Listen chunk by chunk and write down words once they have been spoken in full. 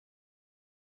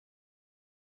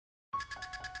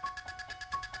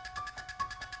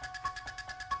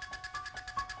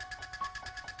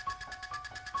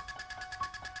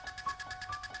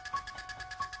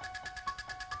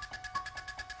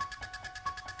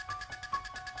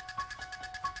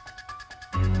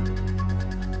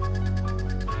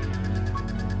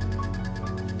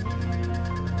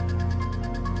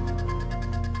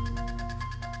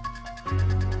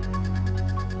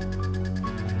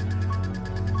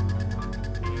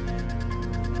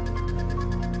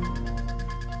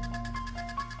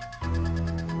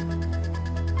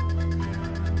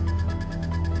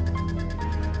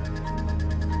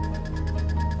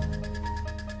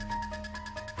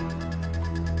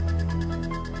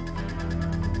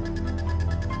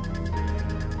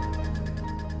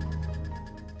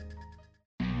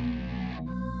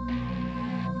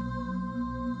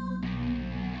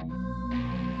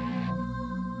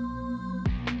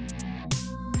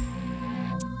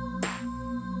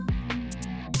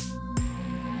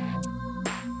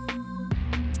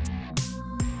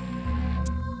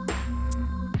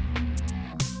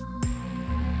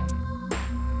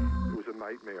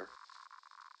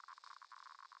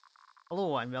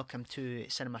Hello and welcome to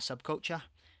Cinema Subculture,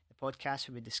 the podcast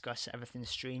where we discuss everything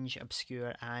strange,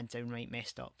 obscure, and downright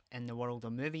messed up in the world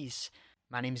of movies.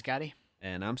 My name's Gary,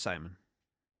 And I'm Simon.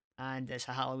 and it's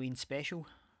a Halloween special,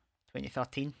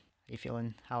 2013. Are you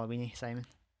feeling Halloweeny, Simon?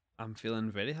 I'm feeling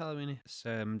very Halloweeny. It's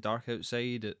dark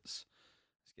outside. It's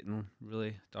getting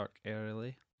really dark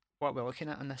early. What are we looking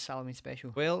at on this Halloween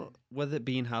special? Well, with it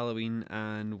being Halloween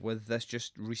and with this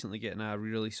just recently getting a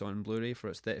re-release on Blu-ray for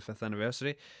its 35th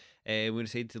anniversary, we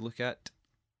decided to look at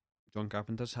John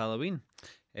Carpenter's Halloween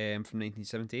from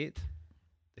 1978,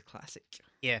 the classic.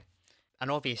 Yeah,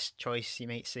 an obvious choice, you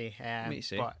might say. You might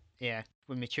say. But yeah,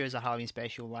 when we chose a Halloween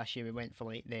special last year, we went for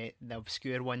like the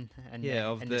obscure one in Yeah, the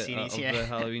of in the the series. of Yeah, the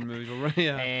Halloween movies. Right,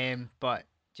 yeah. but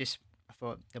just I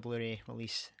thought the Blu-ray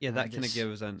release. Yeah, that and kind of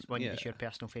gives an it's one. yeah, It's your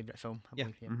personal favourite film, I yeah.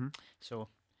 believe. Yeah. So,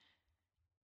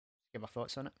 give our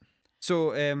thoughts on it.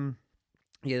 So,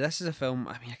 yeah, this is a film.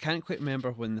 I mean, I can't quite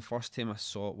remember when the first time I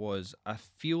saw it was. I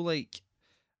feel like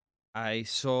I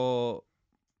saw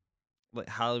like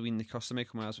Halloween: The Curse of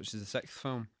Michael Myers, which is the sixth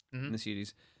film in Mm-hmm. the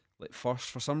series. Like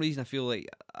first, for some reason, I feel like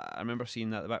I remember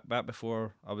seeing that back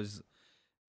before I was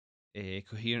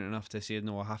coherent enough to say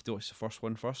no. I have to watch the first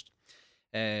one first.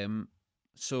 Um,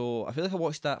 so I feel like I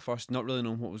watched that first, not really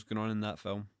knowing what was going on in that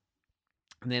film,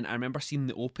 and then I remember seeing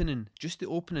the opening, just the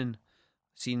opening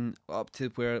scene up to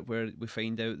where we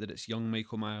find out that it's young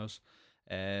Michael Myers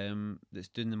that's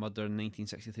doing the murder in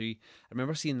 1963. I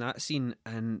remember seeing that scene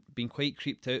and being quite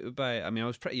creeped out by it. I mean, I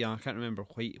was pretty young. I can't remember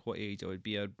quite what age I would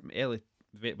be. Early,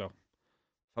 well,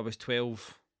 if I was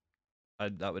 12,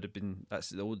 that would have been, that's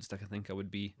the oldest I can think I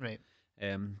would be. Right.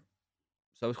 Um,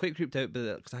 so I was quite creeped out by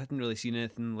that because I hadn't really seen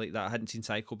anything like that. I hadn't seen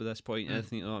Psycho by this point,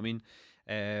 anything, you know what I mean?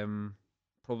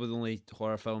 Probably the only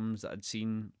horror films that I'd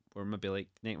seen were maybe like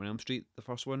Nightmare on Elm Street, the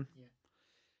first one. Yeah.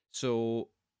 So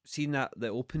seeing that the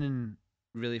opening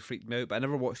really freaked me out, but I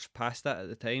never watched past that at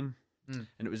the time. Mm.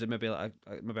 And it was maybe like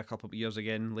maybe a couple of years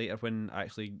again later when I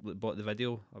actually bought the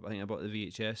video. I think I bought the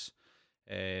VHS,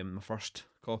 my first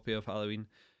copy of Halloween,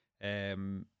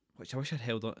 which I wish I'd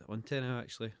held on to now.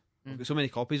 Actually, I've got so many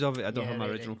copies of it. I don't Yeah, have my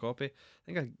right, original right. copy. I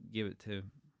think I gave it to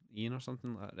Ian or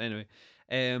something like that. Anyway,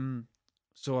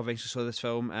 so I eventually saw this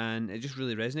film and it just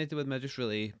really resonated with me. I just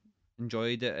really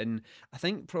enjoyed it, and I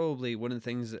think probably one of the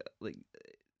things that like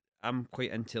I'm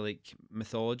quite into like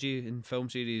mythology in film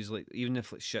series. Like even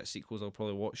if like shit sequels, I'll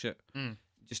probably watch it. Mm.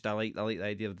 Just I like the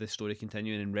idea of the story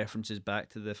continuing and references back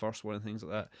to the first one and things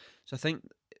like that. So I think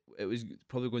it was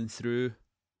probably going through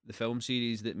the film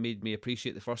series that made me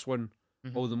appreciate the first one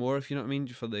Mm-hmm. all the more, if you know what I mean,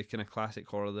 for the kind of classic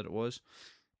horror that it was.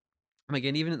 And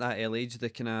again, even at that early age,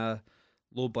 the kind of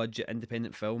low budget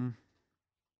independent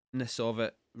filmness of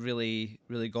it really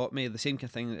got me. The same kind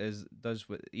of thing as does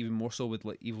with even more so with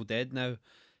like Evil Dead now.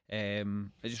 I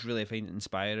just really find it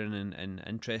inspiring and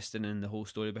interesting in the whole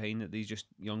story behind it. These just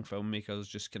young filmmakers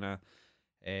just kind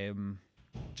of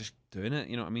just doing it.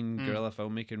 You know what I mean? Mm. Guerrilla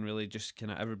filmmaking, really just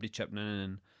kind of everybody chipping in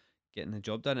and getting the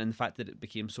job done. And the fact that it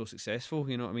became so successful,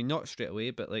 you know what I mean? Not straight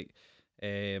away, but like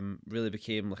really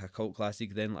became like a cult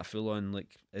classic. Then like full on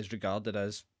like is regarded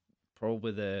as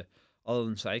probably the other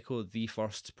than Psycho the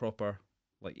first proper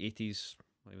like 80s,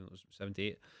 even though it was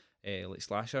 78. Like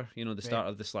slasher, you know, the Right. start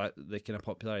of the kind of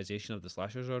popularization of the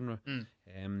slasher genre, Mm.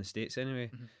 in the States anyway.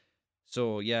 Mm-hmm.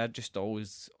 So yeah, I just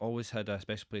always had a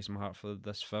special place in my heart for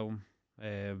this film.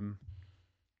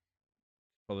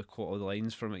 Probably quote all the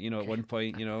lines from it, you know, at one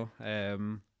point, you know.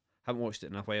 Haven't watched it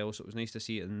in a while, so it was nice to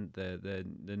see it in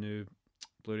the new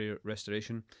Blu-ray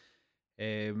restoration.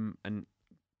 And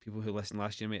people who listened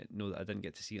last year might know that I didn't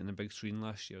get to see it on the big screen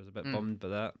last year. I was a bit Mm. bummed by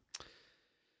that.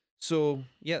 So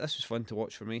yeah, this was fun to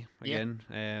watch for me Yeah.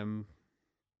 again.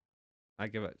 I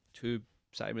give it 2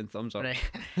 Simon thumbs up. Right.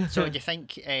 So, do you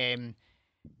think? Do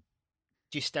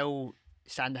you still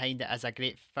stand behind it as a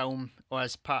great film, or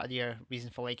as part of your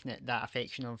reason for liking it, that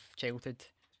affection of childhood?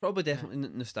 It's probably Yeah. definitely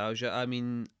nostalgia. I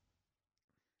mean,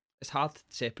 it's hard to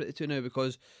separate the two now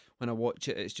because when I watch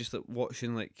it, it's just like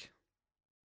watching like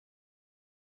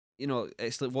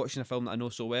it's like watching a film that I know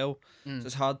so well. So Mm.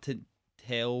 it's hard to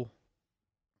tell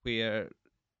where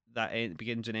that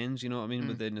begins and ends. You know what I mean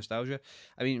with Mm. the nostalgia.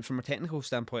 I mean, from a technical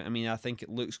standpoint, I mean, I think it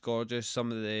looks gorgeous.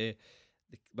 Some of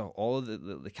well, all of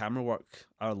the camera work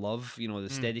I love. You know, the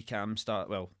Mm. steady cam start,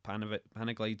 well,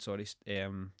 Panaglide, sorry,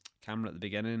 camera at the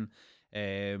beginning.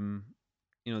 Um,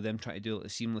 them trying to do like the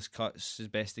seamless cuts as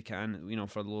best they can. You know,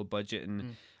 for the low budget, and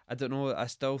Mm. I don't know. I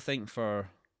still think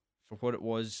for what it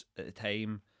was at the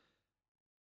time,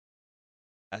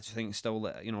 I just think it's still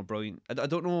brilliant. I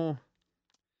don't know.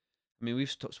 I mean, we've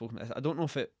spoken about this. I don't know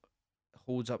if it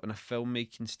holds up in a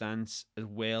filmmaking stance as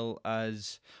well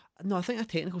as. No, I think a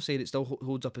technical side it still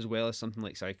holds up as well as something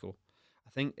like Psycho. I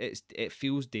think it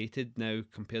feels dated now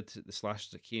compared to the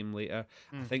slashers that came later.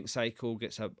 I think Psycho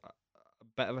gets a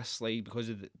bit of a slide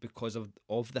because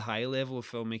of the high level of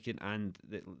filmmaking and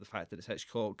the fact that it's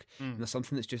Hitchcock, and there's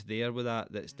something that's just there with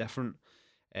that's different.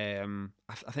 I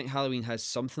think Halloween has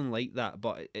something like that,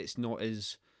 but it's not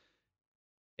as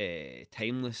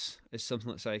timeless as something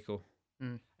like Psycho.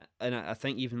 And I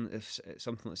think even if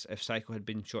something like if Psycho had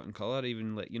been shot in color,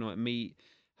 even like it may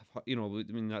have, I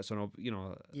mean that's on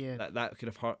that could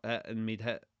have hurt it and made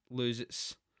it lose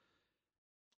its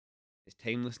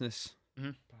timelessness,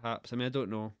 perhaps. I mean, I don't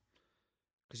know,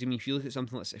 because I mean, if you look at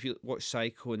something like if you watch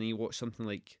Psycho and then you watch something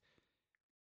like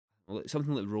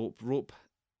Rope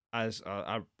as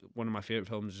one of my favorite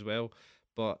films as well,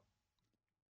 but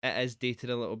it is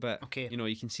dated a little bit. Okay.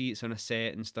 You can see it's on a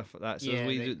set and stuff like that. So there's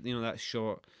ways that, that's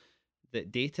shot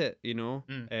that date it.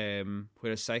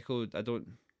 Whereas Psycho, I don't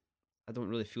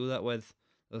really feel that with.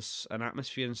 There's an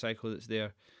atmosphere in Psycho that's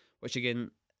there, which again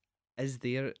is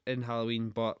there in Halloween,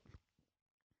 but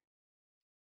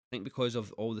I think because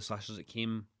of all the slashers that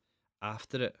came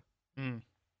after it,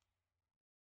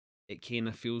 it kind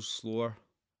of feels slower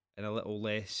and a little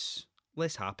less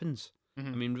happens. I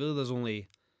mean, really, there's only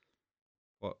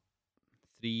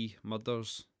 3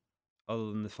 murders, other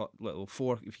than the little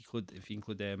 4 if you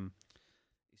include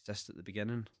his sister at the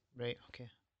beginning. Right. Okay.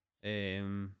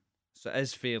 So it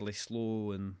is fairly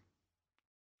slow and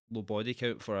low body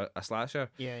count for a slasher.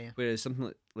 Yeah. Whereas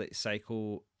something like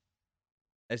Psycho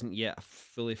isn't yet a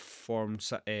fully formed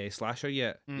slasher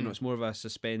yet. It's more of a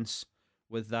suspense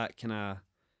with that kind of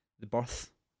the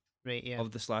birth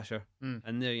of the slasher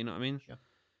in there. You know what I mean? Sure.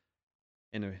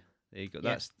 Anyway. There you go.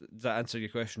 Does that answer your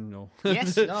question? No.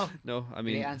 Yes. No. No. I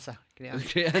mean, great answer.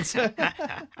 Great answer.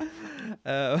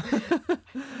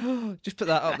 Just put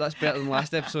that up. That's better than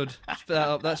last episode. Just put that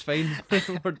up. That's fine.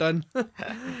 We're done.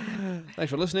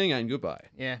 Thanks for listening and goodbye.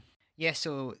 Yeah.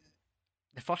 So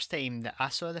the first time that I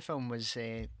saw the film was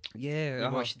we we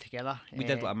watched it together. We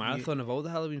did like a marathon of all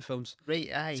the Halloween films. Right.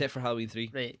 Aye. Except for Halloween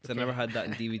 3. Right. Because I never had that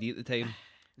in DVD at the time.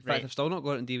 In fact, I've still not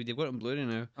got it in DVD. I've got it on Blu-ray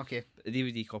now. Okay. But the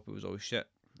DVD copy was always shit.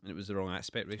 And it was the wrong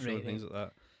aspect ratio and things like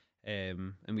that.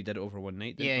 And we did it over one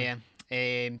night, didn't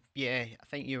we? Yeah. I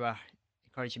think you were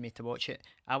encouraging me to watch it.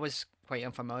 I was quite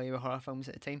unfamiliar with horror films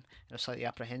at the time. I was slightly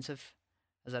apprehensive,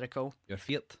 as I recall. Your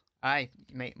feet. Aye,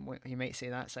 you might say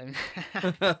that sound.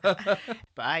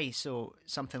 But so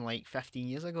something like 15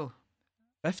 years ago.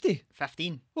 50?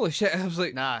 15. Holy shit, I was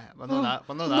like... Nah, we're not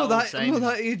that I'm not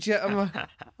that age yet.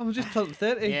 I'm just turned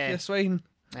 30. Yeah. You're swine.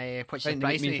 Which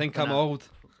surprised me. Think I'm old.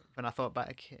 When I thought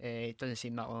back, it doesn't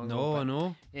seem that long ago. No, I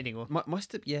know. There you go.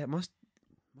 Must have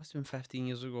been 15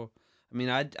 years ago. I mean,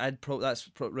 that's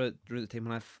around the time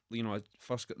when I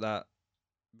first got that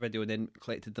video and then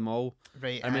collected them all.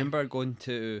 Right. I remember going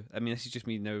to. I mean, this is just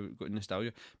me now going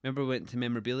nostalgia. Remember, we went to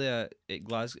Memorabilia in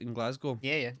Glasgow.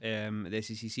 Yeah. At the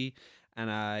SCCC, and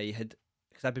I had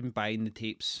because I'd been buying the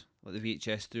tapes like the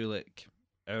VHS through like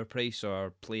Our Price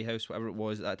or Playhouse, whatever it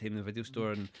was at that time, the video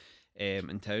store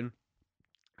in town.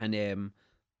 And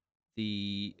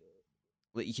you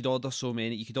could order so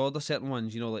many. You could order certain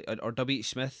ones, like or W.H.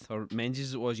 Smith or Menzies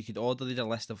as it was. You could order. They had a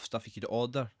list of stuff you could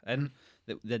order in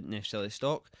that didn't necessarily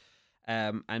stock.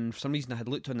 And for some reason I had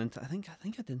looked on the I think I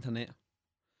had the internet.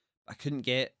 I couldn't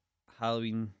get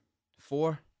Halloween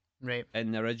 4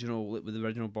 in the original with the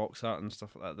original box art and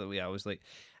stuff like that. The way I was like,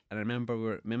 and I remember we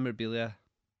were at Memorabilia.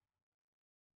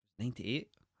 98.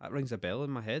 That rings a bell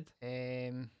in my head.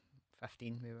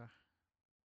 15 we were.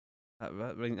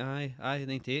 That ring, aye,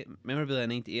 98. Memorabilia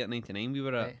 98, 99 we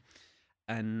were at.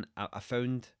 And I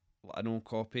found an old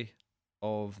copy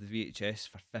of the VHS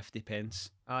for 50 pence.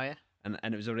 Oh, yeah? And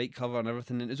it was a right cover and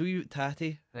everything. And it was a wee bit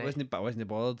tatty. I wasn't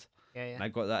bothered. Yeah. And I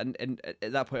got that. And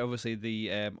at that point, obviously, it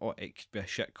could be a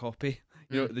shit copy.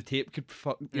 The tape could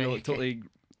totally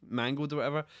mangled or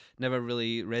whatever. Never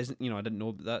really resonant. I didn't know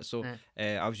about that. So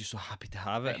I was just so happy to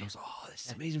have it. And I was like, oh, this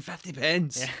is amazing, 50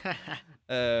 pence.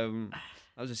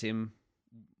 That was the same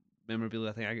Memorabilia.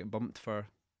 I think I get bumped for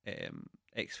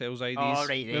X-Files IDs. Oh,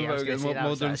 right. Remember, I was getting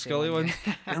Mulder and Scully ones.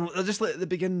 And they're just like at the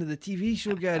beginning of the TV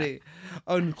show, Gary.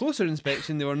 On closer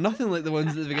inspection, they were nothing like the ones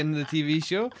at the beginning of the TV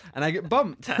show, and I get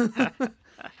bumped.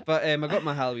 But I got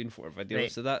my Halloween 4 video,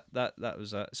 so that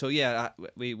was that. So yeah,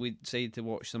 we decided to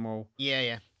watch them all.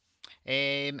 Yeah.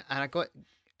 And I got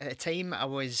at the time I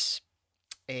was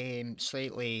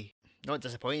slightly not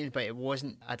disappointed, but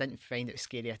I didn't find it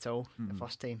scary at all the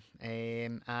first time.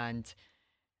 And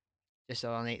just the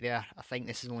other night there, I think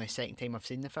this is only the second time I've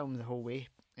seen the film the whole way.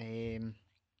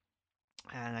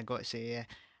 and I got to say,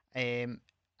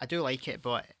 I do like it,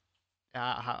 but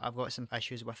I've got some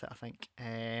issues with it. I think.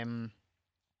 I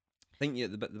think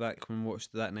at the back when we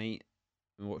watched that night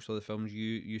and watched all the films,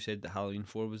 you said that Halloween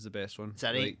 4 was the best one. Is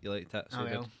that right? You liked that, so Oh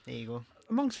good. well, there you go.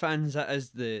 Amongst fans, that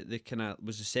is the kind of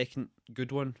was the second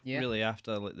good one. Yeah. Really,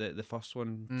 after like the first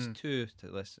one, to a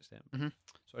less extent.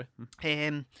 Sorry.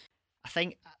 I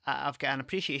think I've got an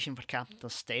appreciation for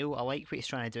Carpenter's style. I like what he's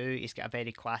trying to do. He's got a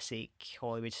very classic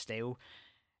Hollywood style,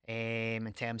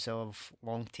 in terms of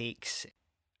long takes,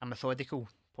 a methodical,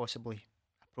 possibly,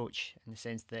 approach, in the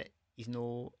sense that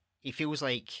he feels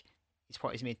like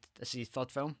he's made. This is his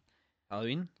third film.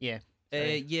 Halloween. Yeah.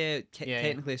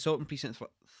 Technically, Assault on Precinct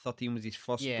 13 was his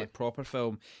first like, proper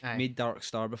film. Aye. Made Dark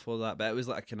Star before that, but it was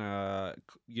like a kind of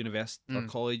university or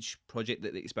college project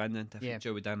that they expanded into a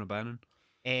feature with Dan O'Bannon.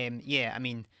 I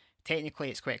mean,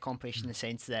 technically it's quite accomplished in the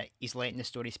sense that he's letting the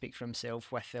story speak for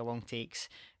himself with the long takes.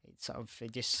 It's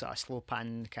just sort of slow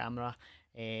pan the camera,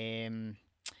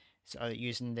 sort of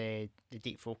using the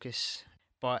deep focus.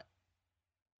 But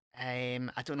I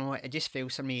don't know. It just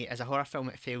fails for me as a horror film.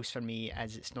 It fails for me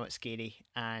as it's not scary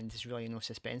and there's really no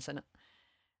suspense in it,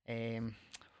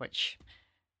 which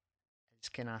is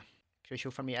kind of crucial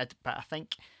for me. But I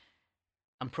think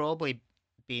I'm probably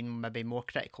being maybe more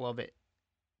critical of it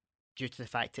due to the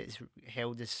fact that it's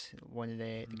held as one of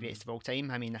the greatest of all time.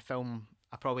 I mean, a film,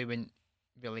 I probably wouldn't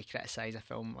really criticise a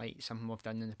film like something we've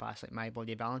done in the past, like My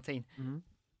Bloody Valentine.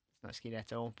 It's not scary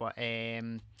at all, but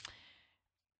I'm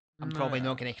probably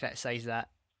not going to criticise that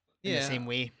in the same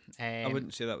way. I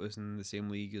wouldn't say that was in the same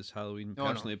league as Halloween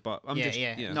personally, but I'm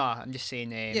No, I'm just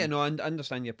saying. I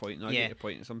understand your point. No, I get your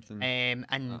point. It's something.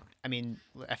 I mean,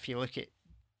 if you look at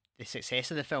the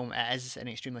success of the film, it is an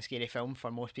extremely scary film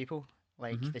for most people.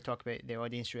 Like they talk about the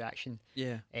audience reaction.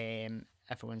 Yeah.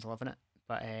 Everyone's loving it,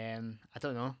 but I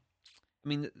don't know. I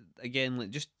mean, again,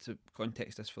 like just to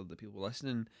context this for the people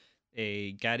listening,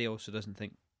 Gary also doesn't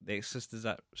think The Exorcist is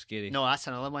that scary. No, that's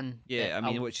another one. Yeah, I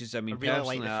mean, I really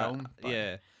like the film.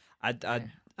 I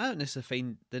don't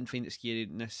necessarily didn't find it scary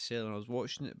necessarily when I was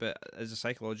watching it, but as a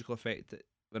psychological effect,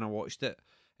 when I watched it,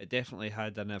 it definitely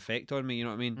had an effect on me. You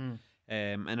know what I mean?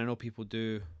 And I know people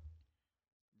do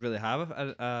really have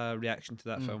a reaction to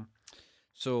that film.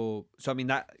 So I mean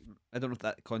that I don't know if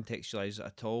that contextualizes it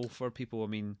at all for people. I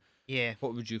mean,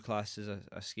 what would you class as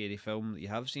a scary film that you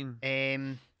have seen?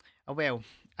 Well,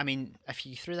 I mean, if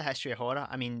you through the history of horror,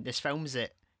 I mean, there's films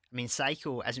that, I mean,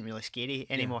 Psycho isn't really scary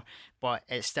anymore, but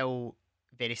it's still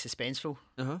very suspenseful.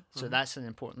 So that's an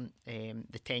important.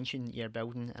 The tension you're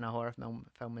building in a horror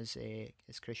film is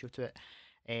crucial to it.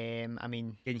 I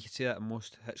mean, you can see that in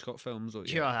most Hitchcock films.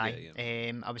 Sure,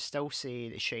 I would still say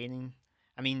The Shining.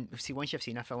 I mean, see, once you've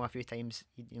seen a film a few times,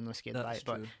 you're not scared by it.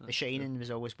 But The Shining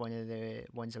was always one of the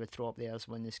ones I would throw up there as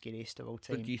one of the scariest of all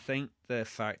time. But do you think the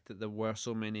fact that there were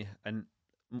so many, and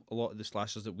a lot of the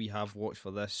slashers that we have watched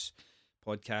for this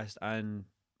podcast and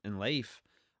in life,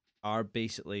 are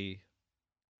basically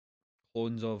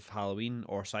clones of Halloween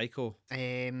or Psycho? Do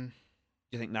you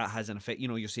think that has an effect? You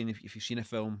know, you're saying if you've seen a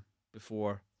film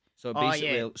before, so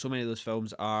basically, so many of those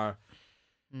films are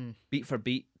beat for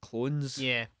beat clones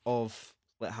of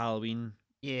like Halloween,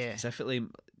 specifically.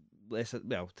 To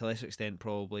a lesser extent,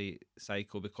 probably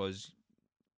Psycho, because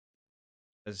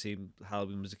as I say,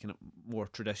 Halloween was a kind of more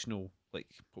traditional, like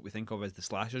what we think of as the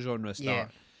slasher genre start.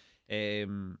 Do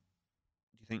you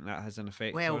think that has an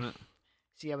effect on it?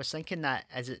 See, I was thinking that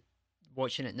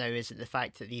watching it now, is it the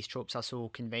fact that these tropes are so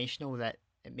conventional that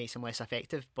it makes them less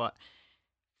effective? But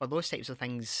for those types of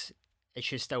things, it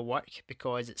should still work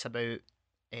because it's about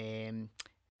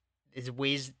there's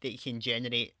ways that you can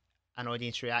generate an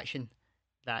audience reaction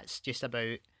that's just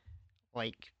about,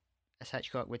 like, as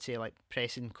Hitchcock would say, like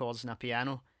pressing chords in a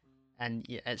piano, and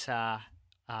it's the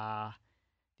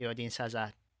audience has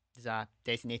there's a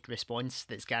designated response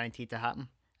that's guaranteed to happen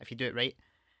if you do it right.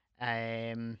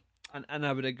 And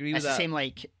I would agree with that. It's the same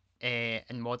like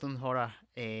in modern horror,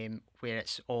 where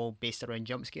it's all based around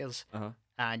jump scares,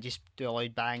 and just do a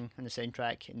loud bang on the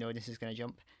soundtrack and the audience is going to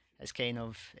jump. It's kind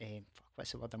of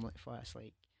what's the word I'm looking for? It's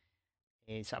like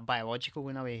it's sort of biological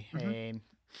in a way.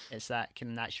 It's that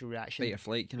kind of natural reaction, fight or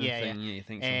flight kind of thing. Yeah, you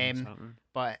think something's happening.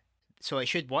 But so it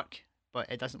should work, but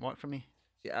it doesn't work for me.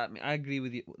 Yeah, I mean, I agree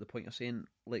with you. The point you're saying,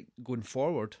 like going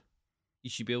forward, you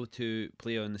should be able to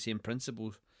play on the same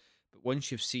principles. But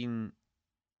once you've seen,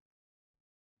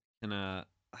 kind of,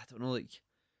 I don't know, like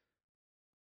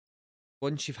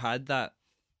once you've had that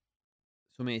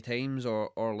so many times,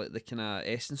 or like the kind of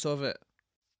essence of it,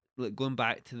 like going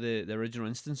back to the original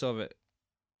instance of it,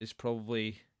 is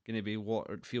probably going to be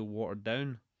watered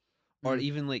down, or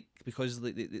even like because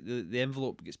the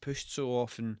envelope gets pushed so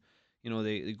often,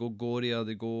 they go gorier,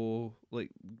 they go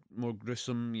like more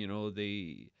gruesome,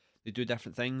 they do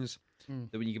different things.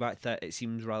 Mm. That when you get back to that, it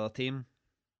seems rather tame.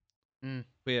 Mm.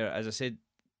 Where, as I said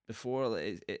before,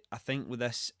 I think with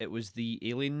this, it was the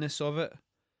alienness of it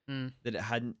Mm. that it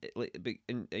hadn't,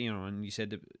 and you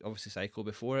said obviously Psycho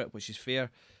before it, which is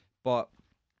fair, but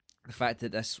the fact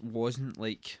that this wasn't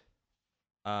like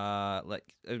I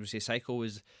would say Psycho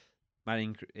was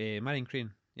Marion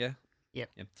Crane, yeah. Yep.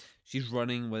 Yeah. She's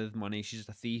running with money. She's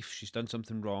a thief. She's done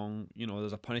something wrong.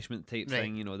 There's a punishment type Right.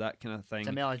 thing. That kind of thing. It's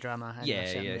a melodrama. In a Yeah,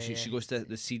 certain yeah. way, She goes to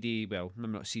the CD. Well,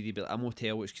 maybe not CD, but a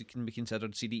motel, which can be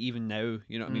considered CD even now.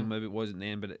 You know what I mean? Maybe it wasn't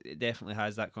then, but it definitely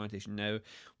has that connotation now.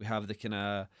 We have the kind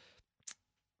of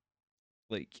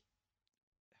like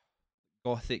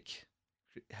gothic,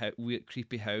 weird,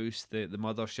 creepy house. The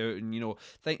mother shouting.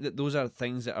 Think that those are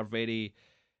things that are very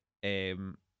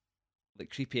like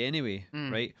creepy anyway,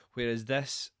 right? Whereas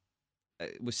this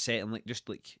was set in like just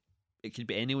like it could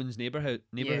be anyone's neighborhood,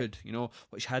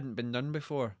 which hadn't been done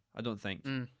before. I don't think.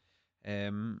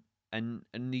 And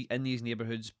in these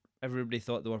neighborhoods, everybody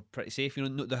thought they were pretty safe.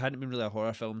 No, there hadn't been really a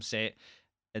horror film set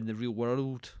in the real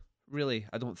world. Really,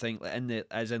 I don't think. Like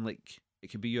as in like it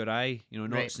could be your eye.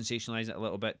 Not Right. sensationalizing it a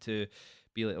little bit to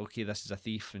be like, okay, this is a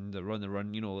thief and they're on the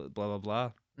run. Blah blah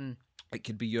blah. It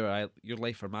could be your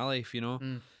life or my life.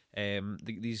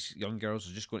 These young girls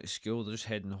are just going to school. They're just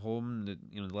heading home.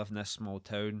 They live in this small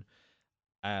town.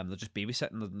 They're just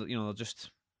babysitting. They're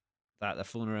just they're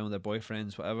fooling around with their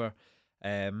boyfriends, whatever.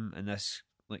 And this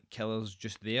like killer's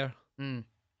just there. And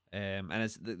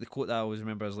it's the quote that I always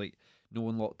remember is like, no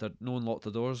one locked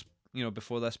the doors.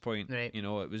 Before this point, Right.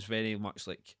 it was very much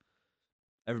like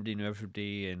everybody knew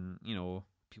everybody, and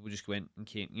people just went and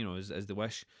came, as they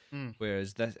wish.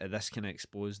 Whereas this kind of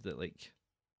exposed that like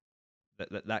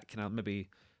that kind of maybe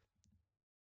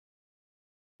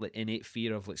like innate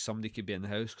fear of like somebody could be in the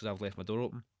house because I've left my door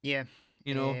open. Yeah.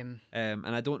 And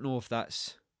I don't know if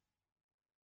that's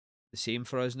the same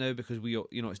for us now because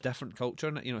it's different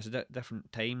culture, it's a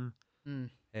different time.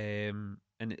 And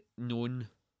knowing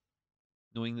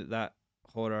that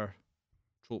horror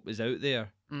trope is out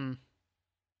there,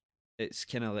 it's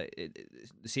kind of like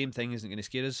the same thing isn't going to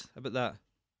scare us about that.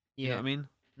 Yeah. You know what I mean?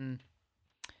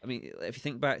 I mean, if you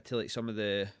think back to like some of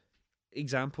the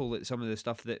some of the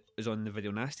stuff that was on the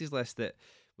Video Nasties list that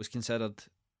was considered,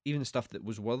 even the stuff that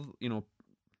was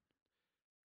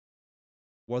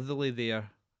worthily there,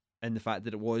 and the fact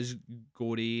that it was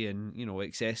gory and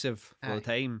excessive for the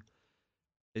time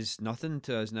is nothing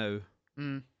to us now.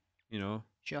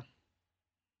 Sure.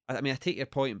 I mean, I take your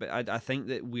point, but I think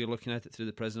that we're looking at it through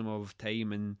the prism of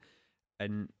time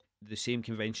and the same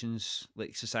conventions.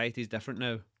 Like society is different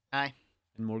now, Aye.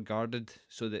 and more guarded,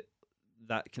 so that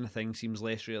kind of thing seems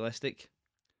less realistic.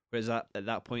 Whereas at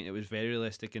that point it was very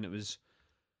realistic, and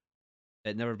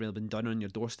it never really been done on your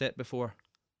doorstep before.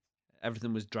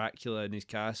 Everything was Dracula in his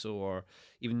castle, or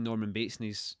even Norman Bates in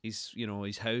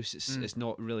his house. It's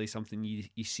not really something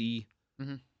you see.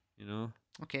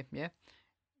 Okay, yeah,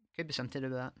 could be something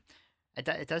about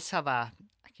that. It does have a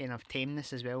kind of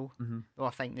tameness as well. Though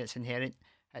I think that's inherent.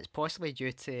 It's possibly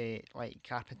due to like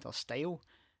Carpenter's style,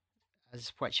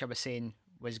 as which I was saying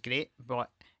was great, but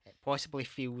it possibly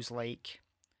feels like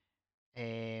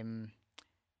he's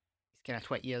kind of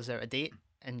 20 years out of date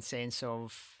in sense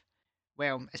of,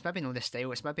 well, it's maybe not the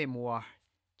style, it's maybe more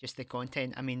just the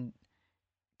content. I mean,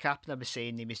 Carpenter was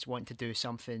saying he was wanting to do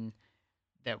something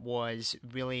that was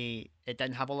really, it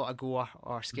didn't have a lot of gore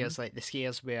or scares. Like the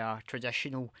scares were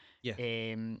traditional. Yeah.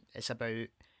 It's about if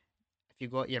you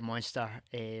got your monster,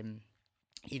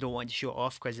 you don't want to show it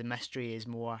off because the mystery is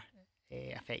more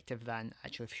effective than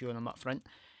actually showing them up front.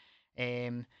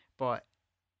 But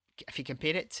if you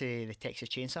compare it to the Texas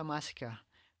Chainsaw Massacre,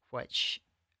 which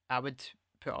I would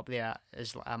put up there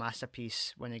as a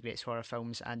masterpiece, one of the greatest horror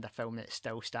films, and a film that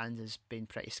still stands as being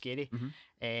pretty scary.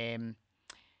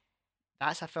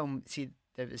 That's a film, see,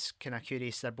 that was kind of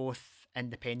curious. They're both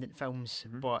independent films,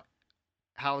 but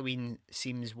Halloween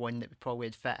seems one that probably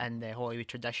would fit in the Hollywood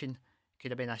tradition.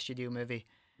 Could have been a studio movie,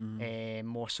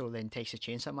 more so than Texas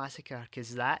Chainsaw Massacre,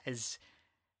 because that is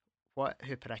what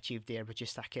Hooper achieved there with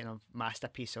just a kind of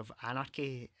masterpiece of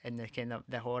anarchy and the kind of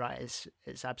the horror. It's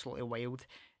absolutely wild.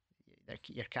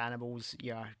 Your cannibals,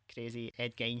 your crazy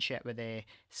Ed Gein shit with the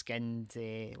skinned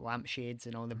lampshades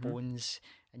and all the bones,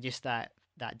 and just that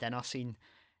dinner scene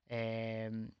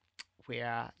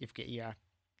where you've got your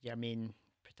main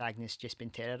protagonist just been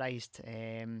terrorised.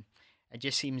 It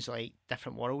just seems like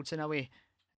different worlds in a way.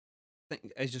 I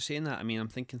think, as you're saying that, I mean, I'm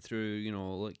thinking through,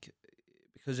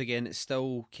 because again, it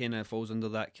still kind of falls under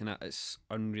that kind of it's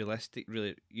unrealistic,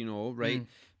 really, right?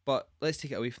 But let's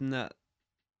take it away from that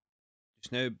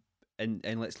just now, and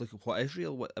let's look at what is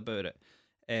real about it.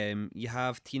 You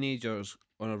have teenagers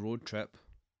on a road trip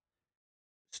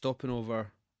stopping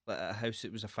over at a house.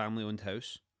 It was a family-owned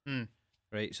house,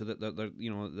 right? So that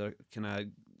they're kind of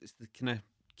it's the kind of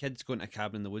kids going to a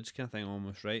cabin in the woods kind of thing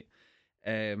almost, right?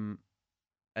 And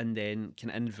then can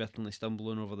inadvertently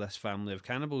stumbling over this family of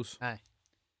cannibals. Aye.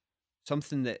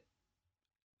 Something that,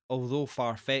 although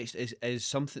far fetched, is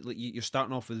something like you're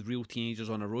starting off with real teenagers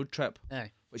on a road trip,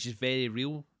 Aye. which is very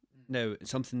real now.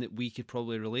 It's something that we could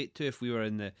probably relate to if we were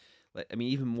in the, like, I mean,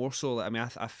 even more so. Like, I mean,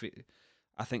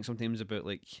 I think sometimes about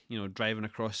like driving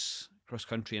across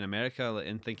country in America, like,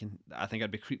 and thinking I think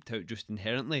I'd be creeped out just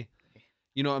inherently.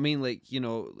 You know what I mean? Like,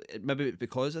 maybe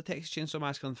because of Texas Chainsaw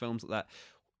Massacre and films like that.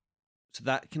 So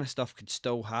that kind of stuff could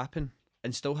still happen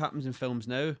and still happens in films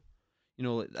now.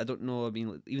 Like, I don't know. I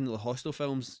mean, like, even the Hostel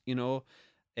films,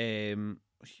 Human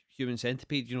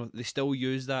Centipede, they still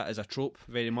use that as a trope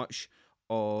very much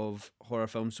of horror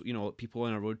films. People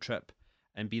on a road trip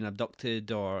and being abducted,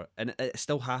 and it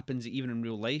still happens even in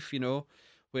real life.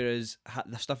 Whereas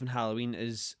the stuff in Halloween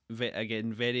is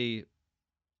again very,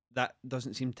 that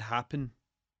doesn't seem to happen.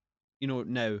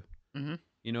 Now.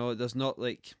 There's not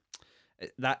like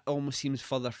that. Almost seems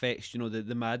further fetched.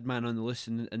 The madman on the loose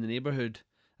in the neighborhood.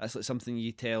 That's like something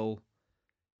you tell,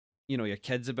 your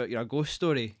kids about a ghost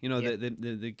story. Yep.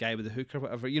 The guy with the hook or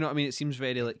whatever. You know what I mean? It seems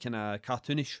very like kind of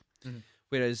cartoonish.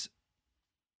 Whereas,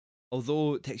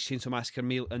 although Texas Chainsaw Massacre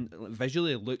may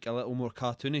visually look a little more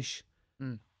cartoonish,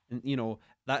 and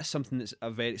that's something that's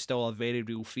still a very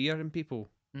real fear in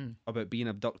people about being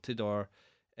abducted or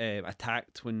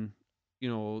attacked when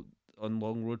on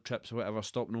long road trips or whatever,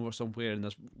 stopping over somewhere and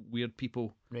there's weird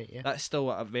people. Right, yeah. That's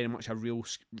still very much a real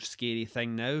scary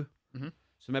thing now. So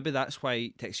maybe that's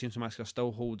why Texas Chainsaw Massacre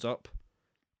still holds up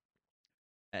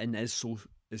and is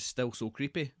still so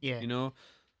creepy. Yeah.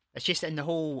 It's just in the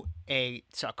whole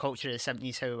sort of culture of the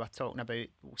 70s, how we're talking about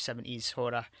 70s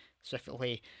horror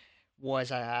specifically, was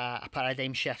a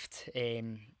paradigm shift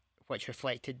which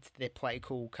reflected the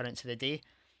political currents of the day.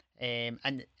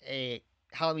 And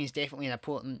Halloween is definitely an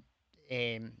important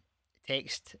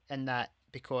text in that,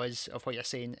 because of what you're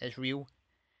saying is real.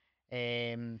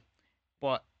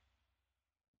 But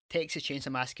Texas Chainsaw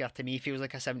Massacre to me feels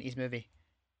like a 70s movie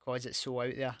because it's so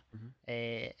out there.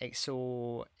 It's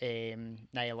so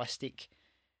nihilistic.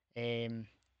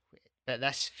 But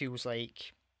this feels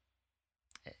like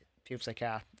a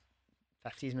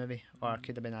 50s movie, or it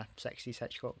could have been a 60s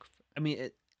Hitchcock. I mean,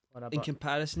 in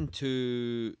comparison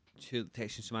to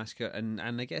Texas Chainsaw Massacre and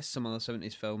I guess some other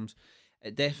 70s films,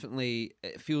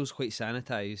 it feels quite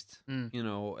sanitized.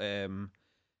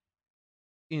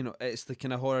 It's the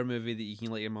kind of horror movie that you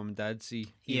can let your mum and dad see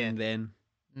even then.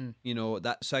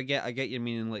 That. So I get your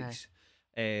meaning, like,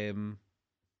 and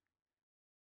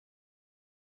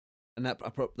that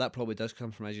probably does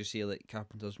come from, as you say, like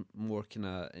Carpenter's more kind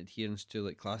of adherence to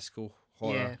like classical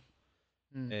horror.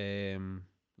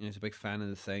 He's a big fan of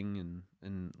The Thing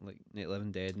and like Night of the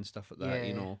Living Dead and stuff like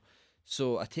that.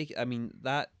 So I think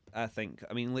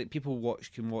like people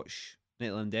can watch Night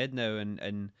of the Living Dead now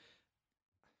and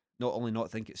not only not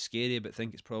think it's scary but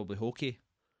think it's probably hokey.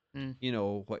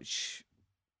 Which,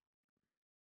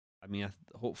 I mean,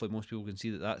 hopefully most people can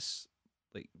see that that's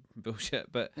like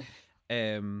bullshit. But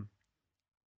and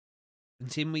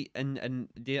same way, and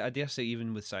I dare say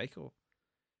even with Psycho,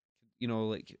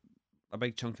 like a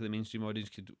big chunk of the mainstream audience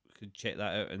could check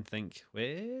that out and think,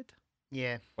 wait,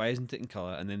 why isn't it in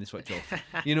colour? And then they switch off.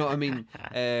 You know what I mean?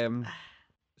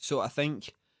 So I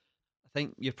think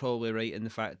you're probably right in the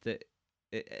fact that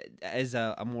it is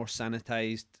a more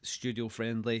sanitized, studio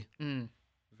friendly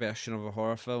version of a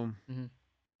horror film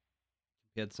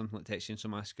compared to something like Texas Chainsaw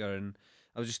Massacre. And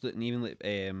I was just looking, even like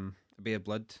A Bay of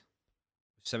Blood,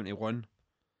 71,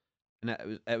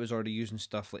 and it was already using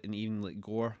stuff like, and even like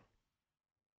gore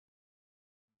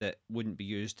that wouldn't be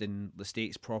used in the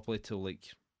States properly till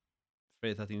like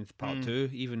Friday the 13th Part 2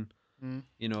 even.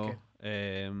 Okay.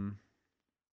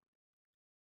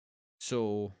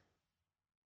 So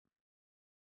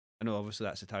I know obviously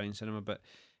that's Italian cinema, but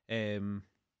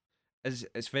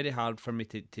it's very hard for me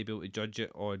to be able to judge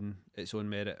it on its own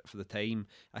merit for the time.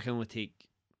 I can only take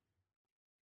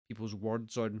people's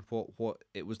words on what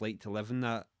it was like to live in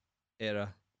that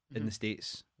era in the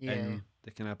States, in the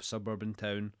kind of suburban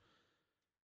town,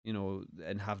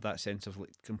 and have that sense of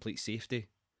like complete safety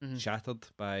shattered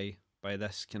by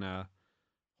this kind of,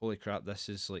 holy crap, this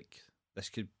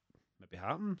could maybe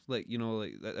happen, like,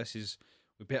 like this is,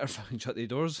 we better fucking shut the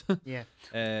doors.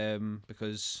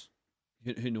 Because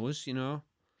who knows, you know?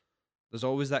 There's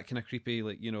always that kind of creepy,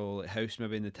 like, you know, like house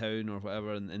maybe in the town or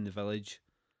whatever in the village.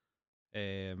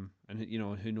 And you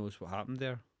know, who knows what happened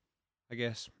there, I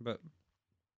guess. But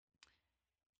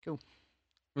Cool.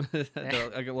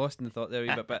 I got lost in the thought there a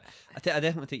wee bit, but I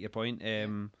definitely take your point.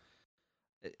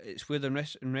 It's weird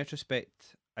in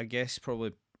retrospect, I guess,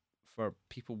 probably for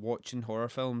people watching horror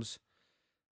films,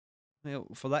 well,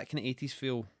 for that kind of 80s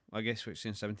feel, I guess, which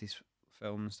in 70s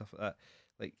film and stuff like that,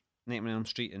 like Nightmare on Elm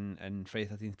Street and Friday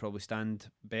the 13th probably stand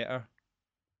better.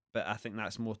 But I think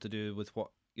that's more to do with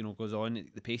what, you know, goes on.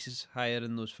 The pace is higher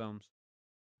in those films.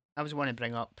 I was want to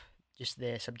bring up just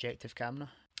the subjective camera.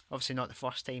 Obviously, not the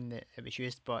first time that it was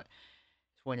used, but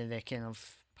it's one of the kind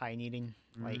of pioneering,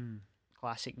 like,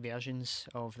 classic versions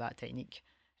of that technique.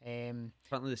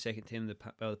 Apparently, the second time the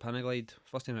Panaglide,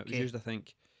 first time it was Okay. used, I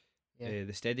think, Yeah.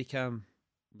 the Steadicam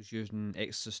was used in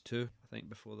Exorcist 2, I think,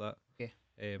 before that. Okay.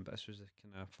 But this was the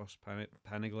kind of first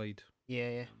Panaglide. Yeah,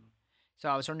 yeah. So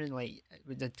I was wondering, like,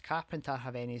 did Carpenter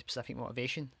have any specific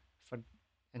motivation for,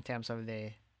 in terms of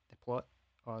the plot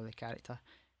or the character,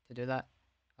 to do that,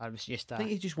 or it was just I think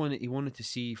he wanted to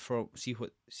see through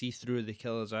the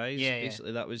killer's eyes. Yeah, yeah.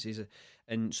 Basically, that was his,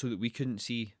 and so that we couldn't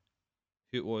see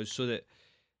who it was, so that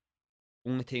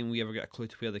only time we ever got a clue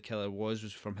to where the killer was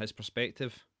from his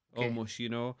perspective, Okay. almost, you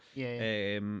know. Yeah,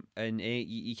 yeah. And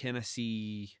you kind of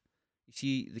see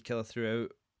the killer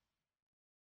throughout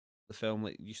the film,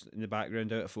 like just in the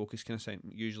background, out of focus kind of thing,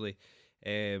 usually.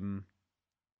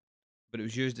 But it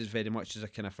was used as very much as a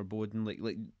kind of foreboding, like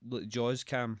Jaws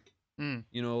cam. Mm.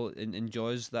 You know, in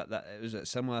Jaws, that it was a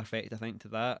similar effect, I think, to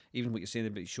that. Even what you're saying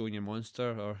about showing your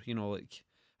monster, or you know, like,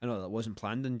 I know that wasn't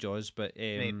planned in Jaws, but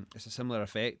Right. it's a similar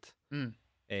effect. Mm.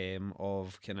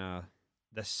 Of kind of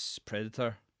this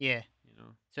predator. Yeah. You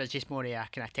know, So it's just more a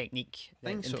kind of technique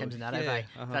think in so. terms of narrative. Yeah,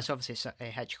 Aye. That's obviously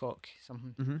Hitchcock.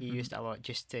 Something he used a lot,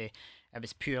 just to, it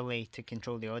was purely to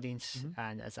control the audience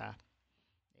and as a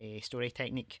story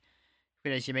technique.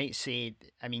 Whereas you might say,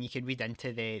 I mean, you could read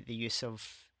into the use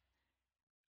of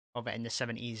it in the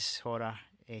 70s horror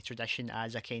tradition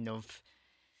as a kind of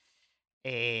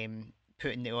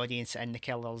putting the audience in the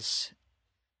killer's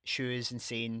shoes and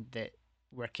saying that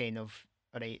we're kind of,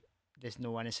 alright, there's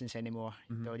no innocence anymore.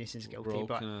 The audience is guilty.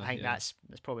 But I think that's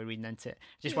probably reading into it.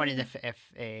 Just wondering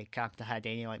if Carpenter had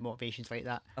any like motivations like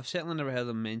that. I've certainly never heard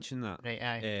him mention that. Right,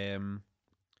 aye.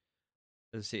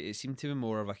 As I say, it seemed to be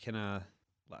more of a kind of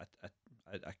like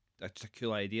a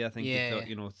cool idea. I think he Yeah, thought,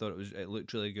 you know, it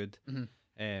looked really good.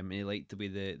 And he liked the way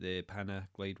the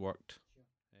Panaglide worked,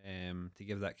 to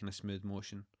give that kind of smooth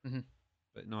motion.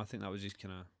 But no, I think that was just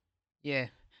kind of yeah.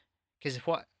 Because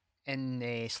what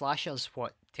in slashers,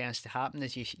 what tends to happen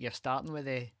is you're starting with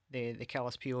the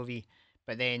killer's POV,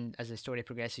 but then as the story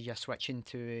progresses, you're switching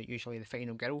to usually the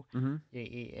final girl.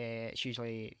 It's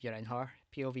usually you're in her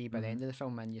POV by the end of the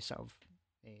film, and you sort of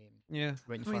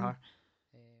rooting for her.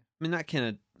 I mean, that kind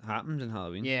of happens in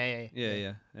Halloween.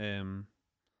 Yeah.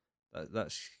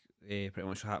 That's pretty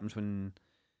much what happens from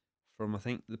I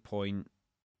think the point,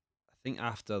 I think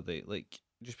after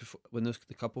just before when the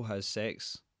couple has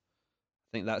sex.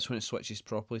 I think that's when it switches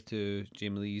properly to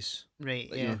Jamie Lee's. Right,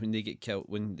 You know, when they get killed,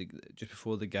 just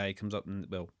before the guy comes up,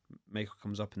 Michael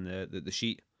comes up in the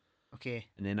sheet. Okay.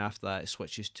 And then after that, it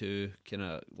switches to kind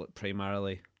of like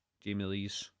primarily Jamie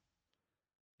Lee's.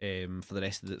 For the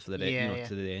rest of to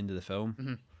the end of the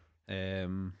film. Yeah.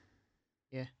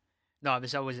 No,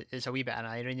 it's a wee bit an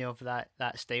irony of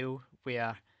that style,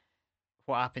 where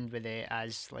what happened with it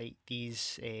as like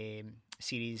these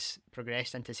series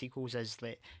progressed into sequels is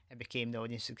that it became the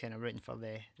audience was kind of rooting for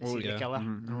the serial killer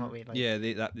in a lot of ways.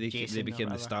 Like they became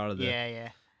the star of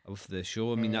of the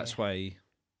show. I mean, that's why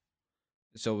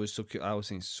it's always so cool. I always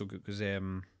think it's so good because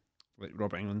like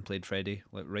Robert Englund played Freddy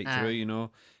like right through, you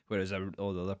know, whereas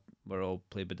all the other were all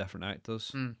played by different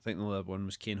actors. I think the other one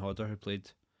was Kane Hodder, who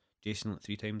played Jason like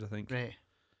 3 times, I think. Right.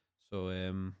 So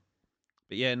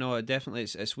but yeah, no, it definitely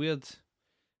it's weird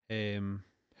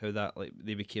how that like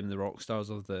they became the rock stars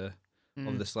of the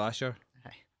slasher.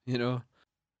 Aye. You know,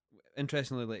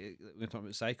 interestingly, like we're talking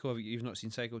about Psycho. You've not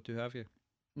seen Psycho 2, have you?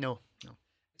 No.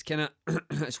 It's kind of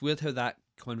it's weird how that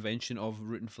convention of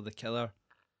rooting for the killer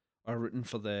or rooting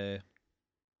for the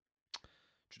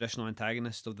traditional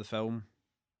antagonist of the film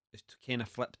is kind of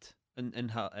flipped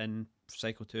in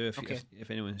Psycho 2.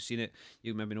 If anyone's seen it,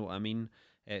 you maybe know what I mean.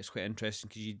 It's quite interesting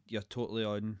because you're totally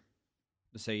on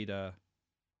the side of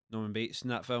Norman Bates in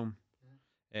that film,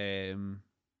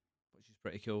 which is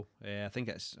pretty cool. I think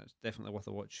it's definitely worth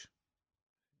a watch.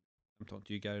 I'm talking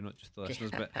to you, Gary, not just the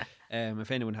listeners. But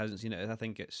if anyone hasn't seen it, I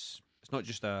think it's not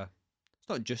just a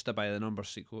by the numbers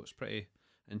sequel. It's pretty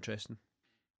interesting.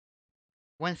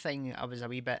 One thing I was a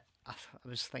wee bit, I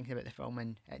was thinking about the film,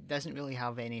 and it doesn't really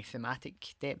have any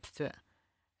thematic depth to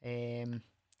it.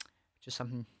 Just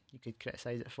something you could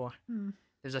criticise it for. Mm.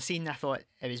 There's a scene I thought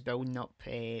it was building up,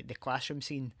 the classroom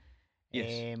scene,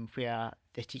 Yes. where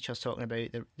the teacher's talking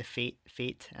about the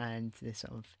fate and the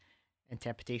sort of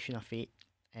interpretation of fate.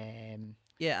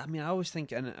 Yeah, I mean, I always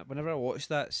think, and whenever I watch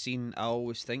that scene, I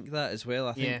always think that as well.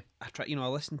 I think Yeah. I try, I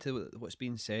listen to what's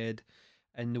being said,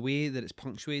 and the way that it's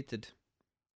punctuated.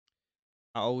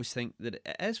 I always think that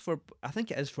it is I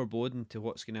think it is foreboding to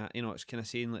what's gonna, it's kind of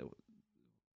saying like,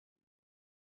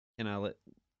 kind of like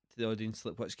to the audience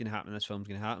like what's gonna happen in this film's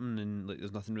gonna happen, and like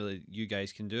there's nothing really you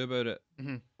guys can do about it,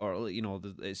 Mm-hmm. or like,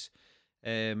 it's,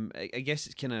 I guess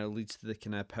it kind of leads to the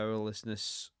kind of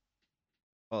powerlessness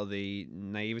or the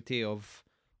naivety of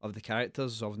the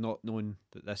characters of not knowing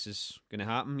that this is going to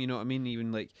happen. You know what I mean?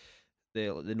 Even like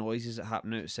the noises that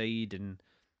happen outside and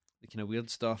the kind of weird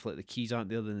stuff like the keys aren't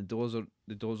there, then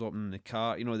the doors open in the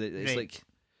car. It's Right. like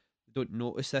they don't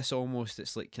notice this almost.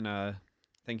 It's like kind of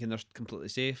thinking they're completely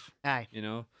safe. Aye. You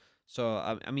know. So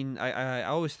I mean I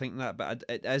always think that, but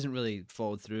it hasn't really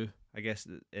followed through. I guess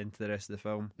into the rest of the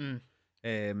film.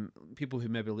 Mm. People who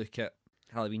maybe look at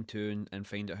Halloween 2 and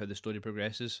find out how the story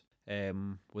progresses,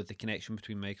 with the connection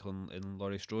between Michael and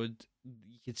Laurie Strode,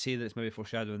 you could say that it's maybe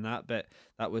foreshadowing that, but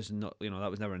that was not,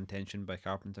 that was never intention by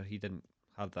Carpenter. He didn't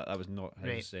have that. That was not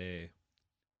Right. his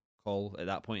call at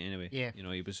that point anyway. Yeah.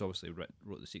 He was obviously wrote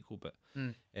the sequel, but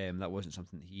Mm. that wasn't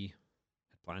something that he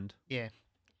had planned. Yeah.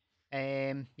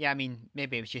 Yeah, I mean,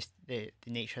 maybe it was just the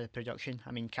nature of the production.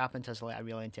 I mean, Carpenter's like a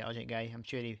really intelligent guy. I'm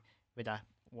sure he would have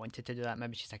wanted to do that.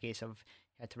 Maybe it's just a case of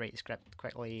he had to write the script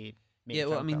quickly, make Yeah, the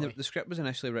well, I film mean, the, quickly. the script was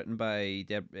initially written by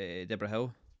Deborah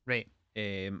Hill, Right.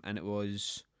 and it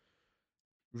was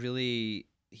really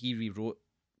he rewrote.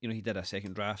 He did a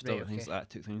second draft Right. of things Okay. like that,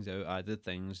 took things out, added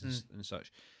things Mm. and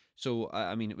such. So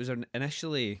I mean, it was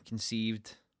initially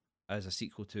conceived as a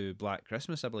sequel to Black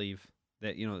Christmas, I believe.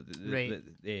 That Right.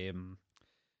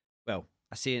 well,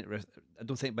 I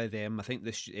don't think by them. I think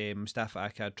this Mustafa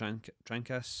Akkad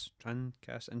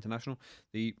Trancas International,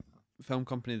 the film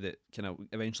company that kind of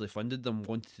eventually funded them,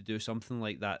 wanted to do something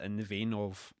like that in the vein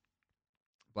of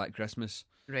Black Christmas.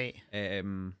 Right.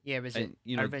 Yeah, was it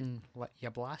And Irvin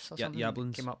Yablas or something that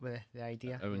Yablans, came up with the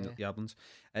idea? Irwin Yeah. Yablans,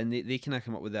 and they kind of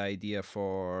come up with the idea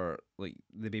for like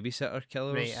the babysitter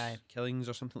Right. Aye. killings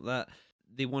or something like that.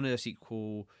 They wanted a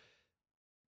sequel,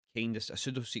 kind of a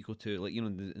pseudo sequel to, like,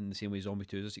 in the same way Zombie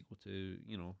 2 is a sequel to,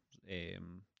 Dawn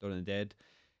of the Dead.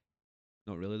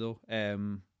 Not really though.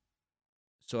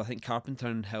 So I think Carpenter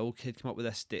and Hill had come up with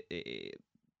this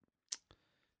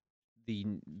the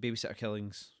babysitter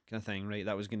killings kind of thing, right?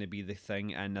 That was going to be the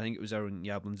thing, and I think it was Aaron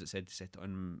Yablans that said to set it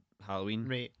on Halloween.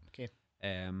 Right. Okay.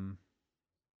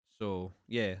 So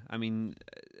yeah, I mean,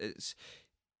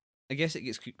 I guess it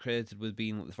gets credited with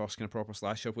being like the first kind of proper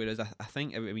slasher. Whereas I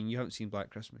think, I mean, you haven't seen Black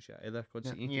Christmas yet either.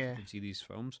 No, You yeah. can see these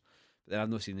films, but then I've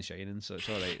not seen The Shining, so it's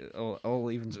all right. All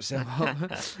evens itself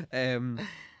up.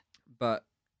 But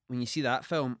when you see that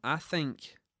film, I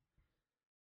think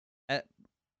it,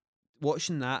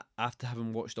 watching that after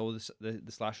having watched all the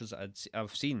slashers that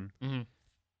I've seen, Mm-hmm.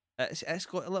 it's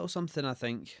got a little something, I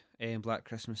think, Black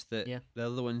Christmas, that Yeah. the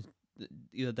other ones that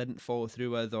either didn't follow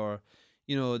through with, or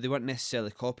they weren't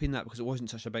necessarily copying that because it wasn't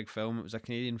such a big film. It was a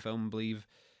Canadian film, I believe.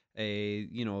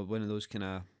 One of those kind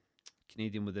of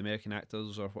Canadian with American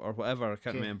actors or whatever. I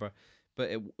can't Okay. remember, but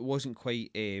it wasn't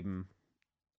quite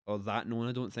or that known,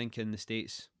 I don't think, in the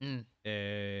States, Mm.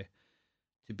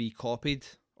 to be copied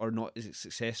or not as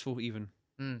successful even.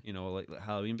 Mm. Like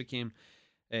Halloween became.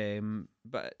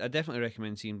 But I definitely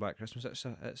recommend seeing Black Christmas.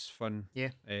 It's fun.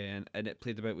 Yeah. And it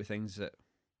played about with things that,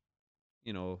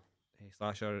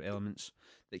 slasher elements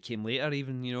that came later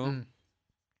even. Mm.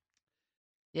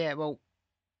 Yeah. Well,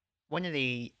 one of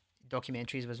the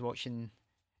documentaries I was watching,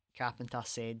 Carpenter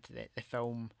said that the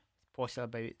film possibly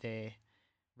about the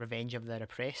revenge of the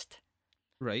repressed.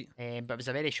 Right. But it was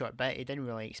a very short bit. He didn't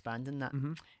really expand on that.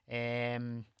 Mm-hmm.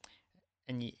 And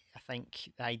I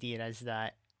think the idea is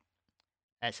that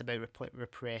it's about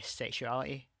repressed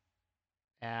sexuality,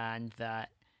 and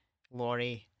that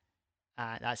Laurie,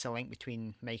 that's a link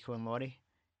between Michael and Laurie.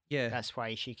 Yeah. That's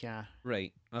why she can.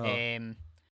 Right.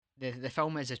 The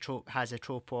film has a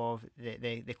trope of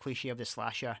the cliche of the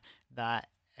slasher that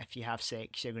if you have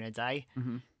sex you're going to die.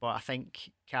 Mm-hmm. But I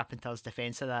think Carpenter's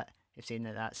defense of that is saying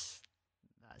that that's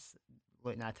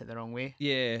looking at it the wrong way.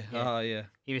 Yeah. Yeah.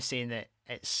 He was saying that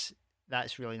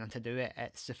that's really nothing to do with it.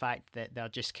 It's the fact that they're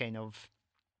just kind of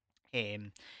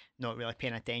not really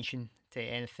paying attention to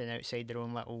anything outside their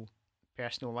own little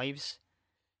personal lives.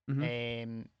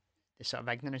 Mm-hmm. the sort of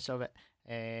ignorance of it,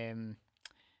 and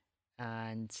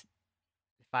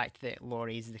the fact that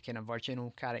Laurie is the kind of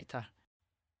virginal character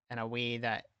in a way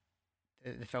that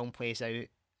the film plays out,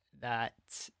 that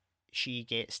she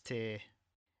gets to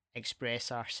express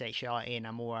her sexuality in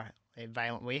a more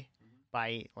violent way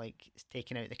by like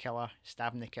taking out the killer,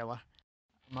 stabbing the killer.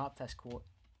 I'm up this quote.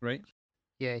 Right.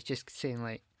 Yeah, it's just saying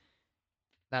like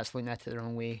that's looking at it the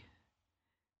wrong way.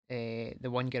 The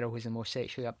one girl who's the most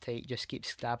sexually uptight just keeps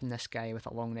stabbing this guy with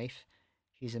a long knife.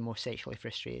 She's the most sexually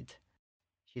frustrated.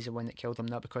 She's the one that killed him,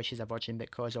 not because she's a virgin, but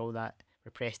because all that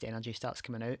repressed energy starts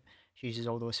coming out. She uses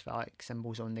all those phallic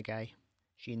symbols on the guy.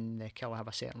 She and the killer have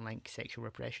a certain link, sexual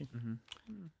repression.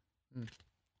 Mm-hmm.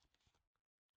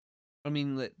 I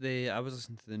mean, like I was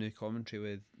listening to the new commentary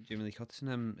with Jamie Lee Curtis and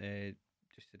him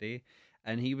just today,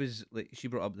 and he was like, she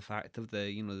brought up the fact of the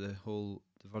the whole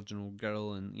the virginal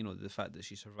girl, and the fact that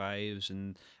she survives,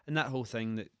 and that whole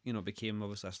thing that became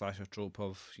obviously a slasher trope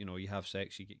of you have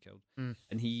sex, you get killed,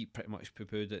 and he pretty much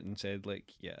poo-pooed it and said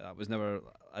like, yeah, that was never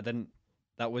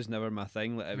my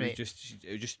thing. Like it was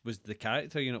just was the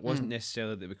character, it wasn't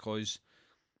necessarily that because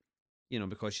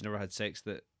because she never had sex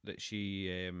that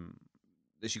she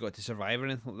got to survive or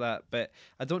anything like that. But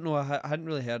I don't know. I hadn't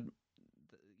really heard,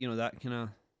 that kind of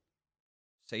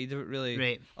side of it really,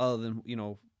 Right. other than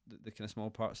the kind of small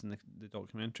parts in the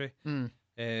documentary.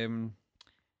 I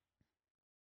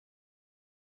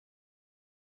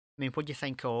mean, what do you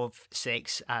think of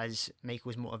sex as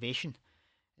Michael's motivation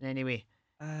in any way?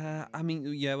 I mean,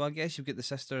 yeah. Well, I guess you've got the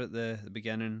sister at the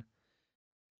beginning.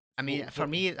 I mean, for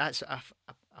me, that's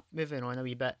moving on a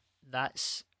wee bit.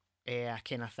 That's a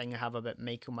kind of thing I have about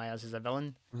Michael Myers as a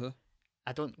villain.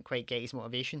 I don't quite get his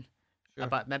motivation,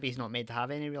 but maybe he's not made to have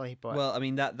any really. But well, I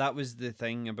mean that was the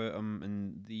thing about him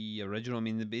in the original. I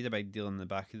mean, they made a big deal in the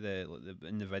back of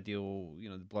in the video,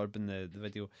 the blurb in the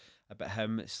video about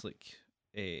him. It's like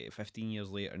 15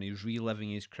 years later, and he's reliving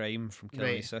his crime from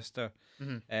killing his sister.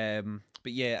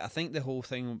 But yeah, I think the whole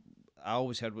thing I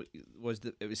always heard was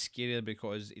that it was scarier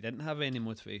because he didn't have any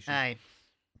motivation. Aye.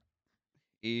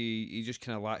 He just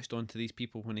kind of latched onto these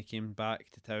people when he came back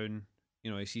to town.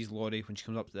 He sees Laurie when she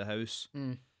comes up to the house,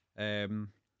 and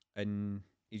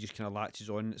he just kind of latches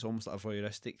on. It's almost like a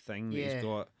voyeuristic thing that he's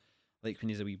got. Like when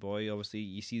he's a wee boy, obviously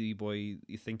you see the wee boy,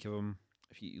 you think of him.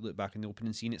 If you look back in the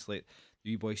opening scene, it's like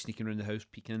the wee boy sneaking around the house,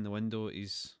 peeking in the window.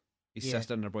 His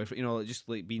sister and her boyfriend, just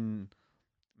like being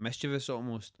mischievous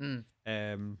almost.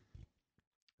 I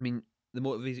mean, the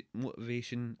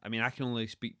motivation. I mean, I can only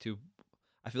speak to.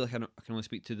 I feel like I can only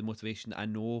speak to the motivation that I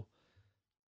know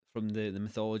from the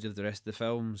mythology of the rest of the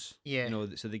films. Yeah.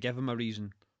 So they give him a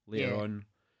reason later on.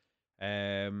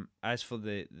 As for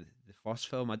the first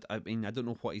film, I mean, I don't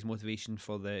know what his motivation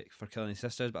for killing his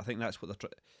sisters, but I think that's what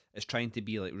it's trying to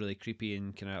be, like really creepy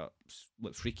and kind of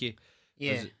like freaky.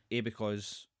 Yeah.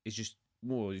 Because he's just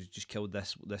killed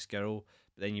this girl,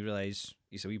 but then you realise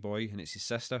he's a wee boy and it's his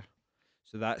sister.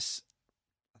 So I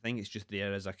think it's just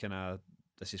there as a kind of,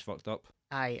 this is fucked up.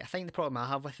 I think the problem I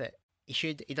have with it,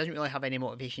 he doesn't really have any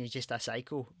motivation. He's just a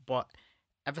psycho. But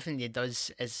everything he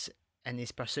does is in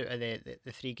his pursuit of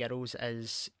the three girls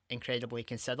is incredibly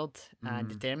considered and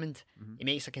determined. He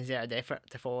makes a concerted effort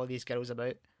to follow these girls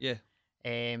about. Yeah.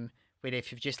 Where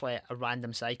if you've just let a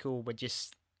random psycho with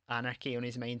just anarchy on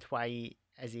his mind, why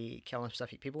is he killing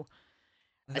specific people?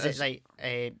 Does he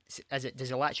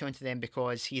latch onto them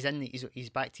because goes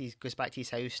back to his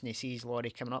house and he sees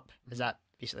Laurie coming up? Is that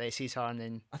basically he sees her and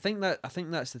then? I think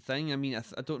that's the thing. I mean,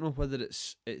 I don't know whether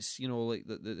it's like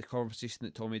the conversation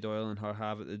that Tommy Doyle and her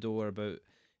have at the door about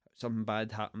something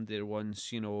bad happened there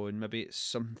once, and maybe it's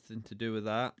something to do with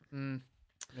that.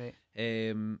 Right.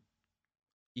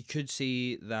 You could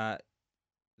say that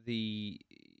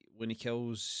when he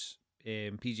kills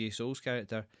PJ Soul's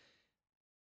character,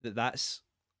 that's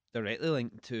directly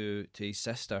linked to his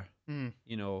sister.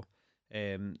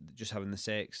 Just having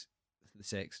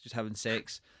just having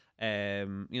sex.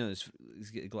 It's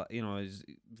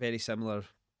very similar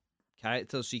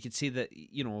characters, so you could see that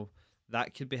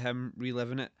that could be him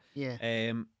reliving it.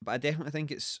 Yeah. But I definitely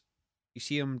think you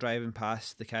see him driving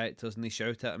past the characters and they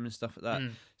shout at him and stuff like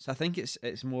that. So I think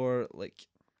it's more like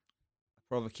a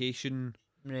provocation,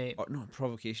 right? Or not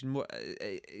provocation. More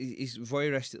he's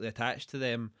voyeuristically attached to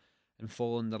them and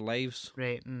following their lives,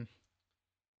 right?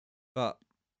 But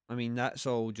I mean, that's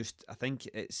all just. I think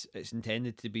it's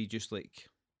intended to be just like,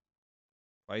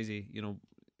 why is he?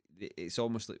 It's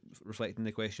almost like reflecting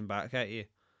the question back at you,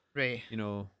 right?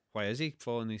 Why is he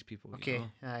following these people? Okay,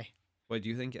 aye. Why do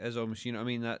you think it is? Almost, I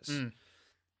mean, that's.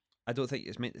 I don't think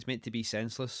it's meant to be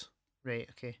senseless. Right.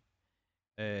 Okay.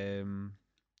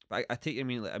 But I take. I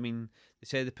mean, they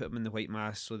said they put him in the white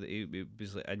mask so that he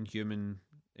was like inhuman,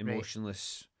 Right.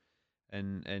 emotionless,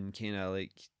 and kind of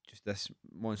like just this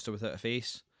monster without a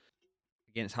face.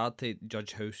 Again, it's hard to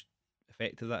judge how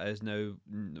effective that is now.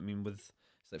 I mean, with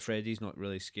it's like Freddy's not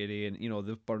really scary, and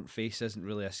the burnt face isn't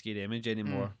really a scary image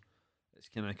anymore. It's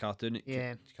kind of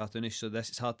Yeah. cartoonish. So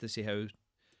it's hard to say how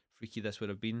freaky this would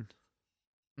have been.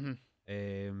 Hmm.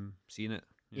 Seeing it.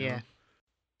 Yeah.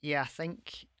 Yeah. I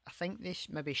think they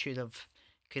maybe could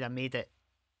have made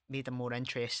it more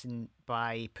interesting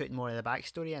by putting more of the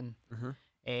backstory in.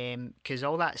 Because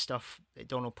all that stuff that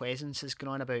Donald Pleasance is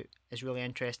going on about is really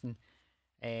interesting.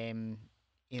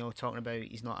 Talking about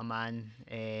he's not a man,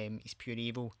 he's pure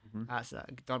evil. That's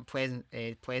Pleasance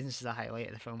is a highlight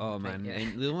of the film. Oh I think, man, yeah.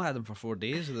 and they only had him for 4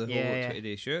 days of the whole Yeah,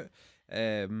 20-day shoot.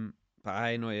 But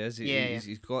I know he is. Yeah.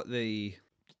 He's got the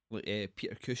like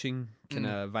Peter Cushing kind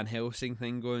Mm. of Van Helsing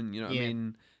thing going. You know what I Yeah.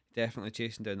 mean? Definitely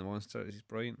chasing down the monster. He's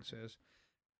brilliant. Says.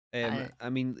 I- I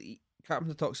mean,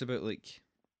 Carpenter talks about like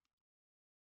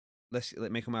this,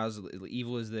 like Michael Myers, like,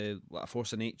 evil is the like, a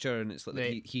force of nature, and it's like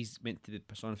Right. he's meant to be the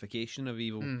personification of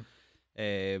evil.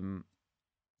 Mm.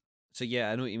 So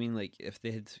yeah, I know what you mean. Like if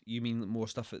they had, you mean more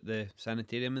stuff at the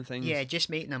sanitarium and things. Yeah, just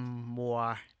making him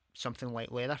more something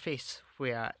like Leatherface,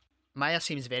 where Myers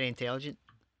seems very intelligent,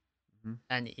 Mhm.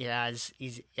 and he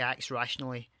acts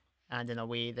rationally and in a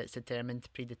way that's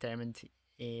predetermined,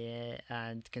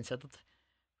 and considered.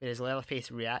 Whereas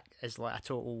Leatherface is like a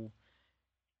total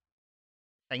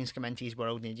things come into his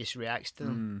world and he just reacts to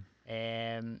them,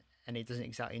 and he doesn't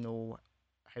exactly know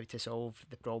how to solve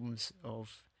the problems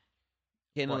of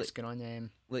Kind of what's like, going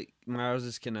on. like Mars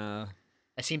is kind of.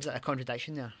 It seems like a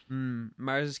contradiction there.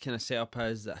 Mars is kind of set up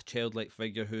as a childlike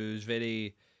figure who's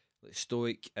very like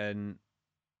stoic, and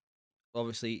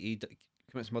obviously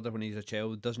commits murder when he's a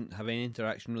child. Doesn't have any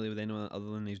interaction really with anyone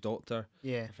other than his doctor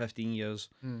Yeah. for 15 years,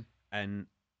 and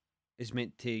is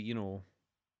meant to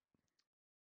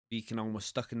be kind of almost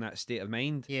stuck in that state of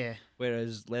mind. Yeah.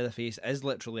 Whereas Leatherface is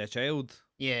literally a child.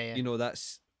 Yeah. Yeah.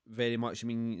 That's very much. I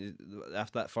mean,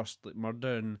 after that first like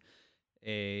murder and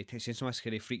Texas Chainsaw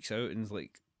Massacre, he freaks out and is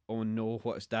like, "Oh no,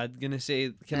 what's Dad gonna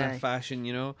say?" Kind Aye. of fashion,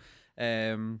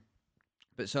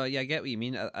 But so yeah, I get what you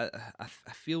mean. I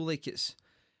feel like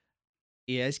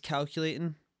he is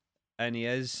calculating, and he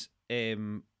is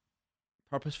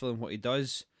purposeful in what he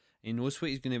does. He knows what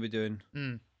he's going to be doing.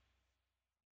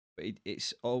 But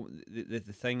it's all the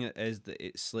thing is that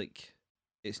it's like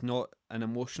it's not an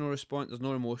emotional response. There's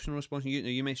no emotional response.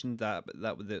 You mentioned that, but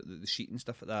that with the sheet and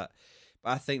stuff like that. But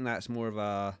I think that's more of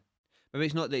a maybe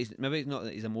it's not that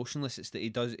he's emotionless. It's that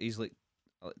he's like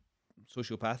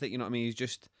sociopathic. You know what I mean? He's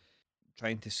just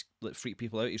trying to like freak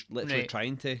people out. He's literally Right.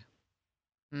 trying to.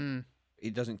 He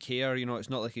doesn't care. It's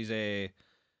not like he's freaking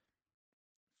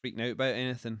out about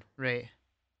anything. Right.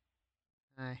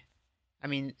 Aye. I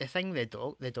mean, the thing the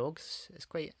dogs is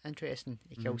quite interesting.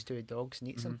 He kills two dogs and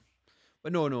eats them.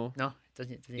 But no, No,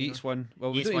 doesn't he eats one.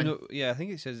 Well, He we eats don't even one. know. Yeah, I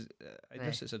think it says I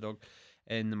guess it's a dog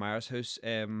in the Myers house.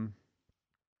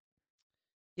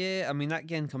 Yeah, I mean that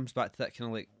again comes back to that kind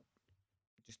of like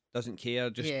just doesn't care.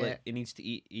 Just like he needs to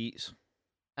eat, he eats.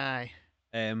 Aye.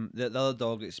 The other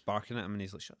dog is barking at him and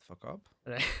he's like, "Shut the fuck up."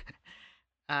 Right.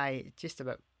 Aye, just a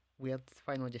bit weird.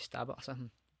 Why not just stab it or something?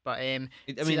 But I mean,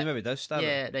 he maybe does stab it.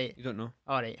 Yeah, right. You don't know.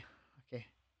 All right. Okay.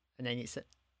 And then eats it.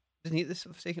 Doesn't he eat this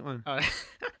second one? All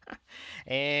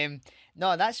right.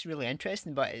 No, that's really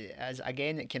interesting. But as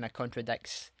again, it kind of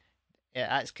contradicts.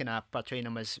 That's kind of portraying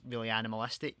him as really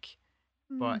animalistic.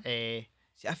 But See,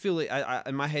 I feel like I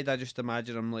in my head I just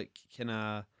imagine him like kind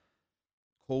of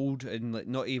cold and like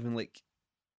not even like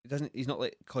he's not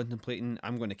like contemplating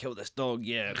I'm going to kill this dog,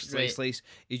 yeah, slice slice.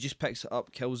 He just picks it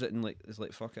up, kills it, and like is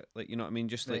like fuck it, like you know what I mean,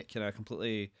 just like kind of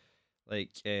completely like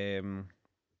he's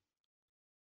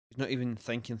not even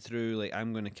thinking through like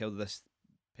I'm going to kill this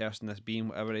person, this being,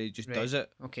 whatever. He just does it.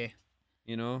 Okay.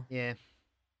 Yeah.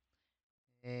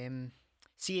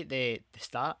 See at the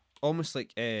start, almost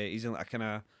like he's in like a kind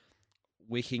of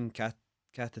waking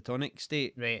catatonic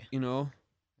state, right?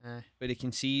 Where he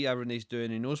can see everything he's doing,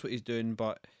 he knows what he's doing,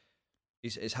 but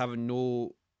it's having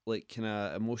no like kind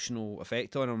of emotional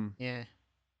effect on him. Yeah,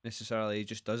 necessarily. He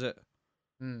just does it.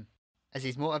 Is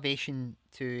his motivation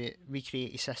to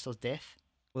recreate his sister's death?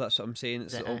 Well, that's what I'm saying.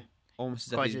 It's almost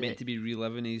as if he's meant to be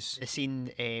reliving the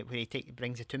scene where he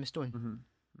brings the tombstone.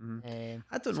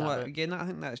 I don't know. Again, I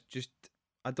think that's just.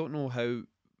 I don't know how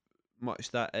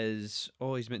much that is.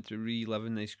 Oh, he's meant to be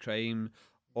reliving this crime,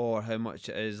 or how much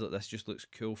it is like this just looks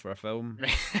cool for a film.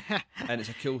 And it's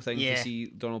a cool thing to see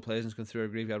Donald Pleasence going through a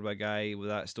graveyard with a guy with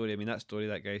that story. I mean, that story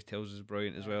that guy tells is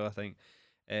brilliant as well. I think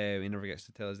he never gets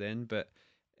to tell us the end, but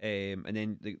and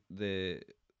then the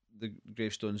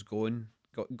gravestone's gone.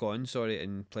 Sorry,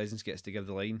 and Pleasance gets to give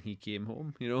the line, "He came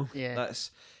home." Yeah.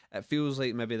 It feels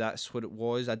like maybe that's what it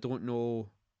was. I don't know.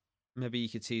 Maybe you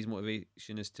could say his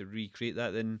motivation is to recreate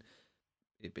that. Then,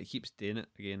 but he keeps doing it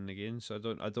again and again. So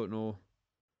I don't know.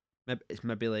 Maybe it's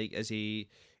maybe like as he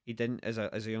didn't as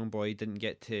a young boy, he didn't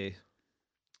get to,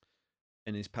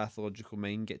 in his pathological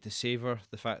mind, get to savor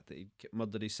the fact that he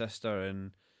murdered his sister,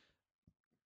 and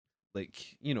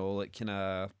like like kind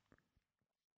of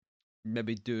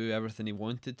maybe do everything he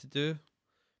wanted to do.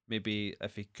 Maybe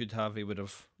if he could have, he would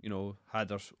have had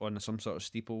her on some sort of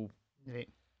steeple. Right.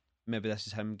 Maybe this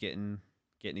is him getting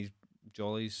his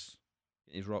jollies,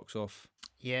 getting his rocks off.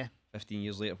 Yeah. 15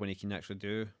 years later when he can actually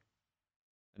do,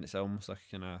 and it's almost like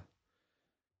a kind of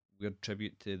weird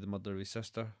tribute to the murder of his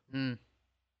sister. Mm.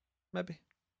 Maybe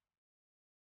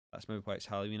that's maybe why it's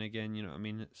Halloween again. You know what I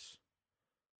mean?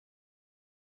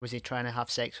 Was he trying to have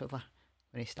sex with her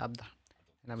when he stabbed her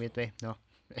in a weird way? No.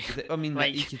 I mean,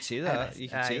 Like, you could say that. You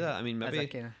could say that. I mean, as a maybe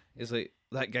kinda- it's like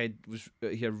that guy was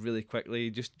out here really quickly,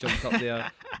 just jumped up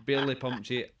there, barely pumped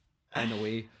you, and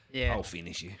away. Yeah. I'll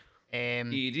finish you.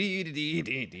 Is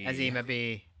he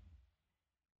maybe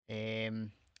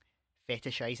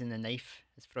fetishizing the knife,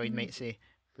 as Freud might say,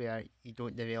 where you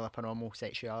don't develop a normal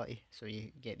sexuality, so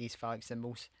you get these phallic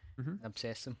symbols and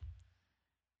obsess them?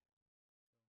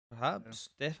 Perhaps,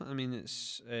 definitely. I mean,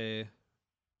 it's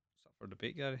up for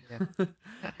debate, Gary. Yeah.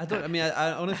 I don't. I mean,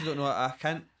 I honestly don't know. I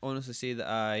can't honestly say that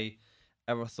I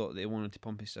ever thought that he wanted to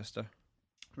pump his sister.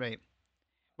 Right.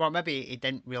 Well, maybe he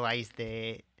didn't realise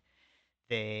the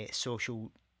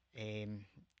social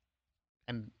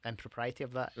impropriety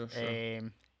of that. Sure.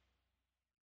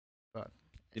 But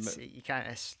you can't.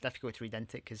 It's difficult to read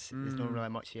into it because there's not really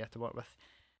much here to work with.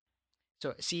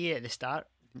 So, see at the start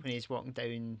when he's walking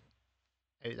down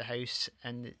out the house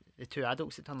and the two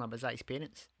adults that turn up, is that his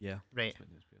parents? Yeah. Right.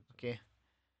 Okay.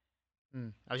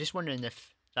 I was just wondering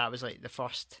if that was like the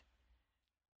first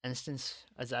instance.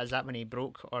 Is that when he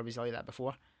broke, or was it like that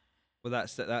before? Well,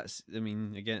 that's. I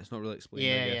mean, again, it's not really explained.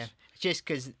 Yeah, I guess. yeah. It's just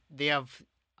because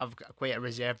I've got quite a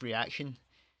reserved reaction.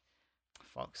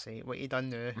 Fuck's sake, what you done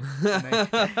now?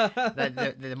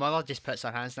 the mother just puts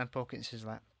her hands in her pockets and she's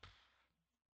like,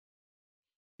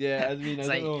 yeah, I mean,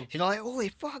 I don't know. She's not like, holy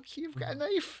fuck, you've got a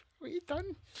knife. What you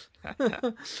done?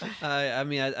 I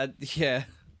mean, yeah.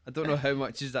 I don't know how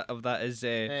much of that is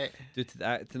Right. due to the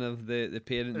acting of the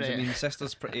parents. Right. I mean, the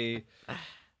sister's pretty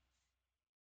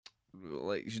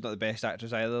like she's not the best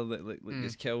actress either. Like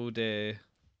gets killed.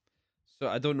 So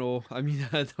I don't know. I mean,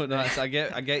 I don't know. I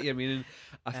get your meaning.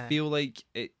 I feel like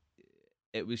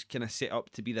it was kind of set up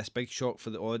to be this big shock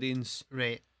for the audience.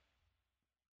 Right.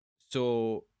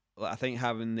 So I think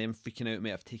having them freaking out might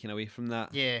have taken away from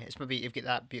that. Yeah, it's maybe you've got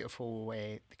that beautiful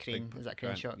the crane. Is that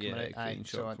crane shot coming out? Crane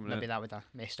shot so coming maybe out. that would have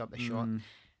messed up the shot.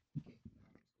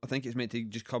 I think it's meant to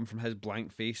just come from his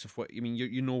blank face of what I mean.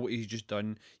 You know what he's just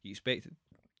done. You're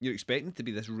expecting it to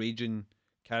be this raging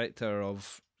character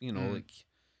of like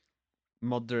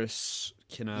murderous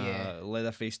kind of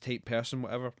Leatherface type person,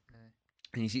 whatever.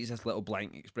 And he sees this little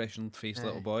blank expression face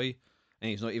little boy, and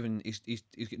he's not even he's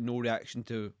got no reaction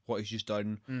to what he's just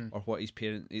done or what his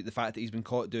parent, the fact that he's been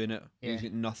caught doing it. He's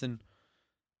got nothing.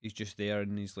 He's just there,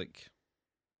 and he's like,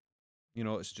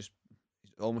 it's just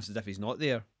almost as if he's not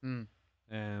there.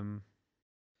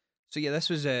 So yeah, this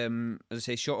was as I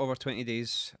say, shot over 20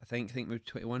 days. I think maybe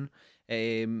 21.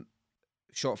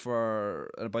 Shot for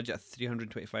a budget of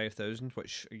 325,000,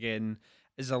 which again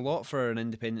is a lot for an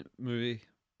independent movie.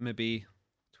 Maybe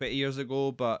 20 years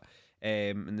ago, but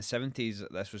in the 70s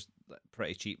this was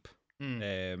pretty cheap.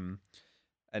 And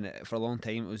for a long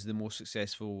time it was the most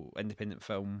successful independent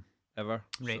film ever.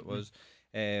 Right. So it was.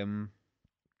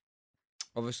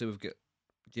 Obviously we've got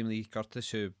Jamie Lee Curtis,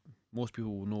 who most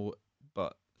people will know,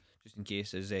 but just in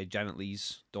case, is Janet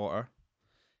Leigh's daughter.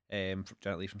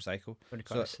 Janet Leigh from Psycho. Tony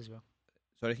Curtis as well.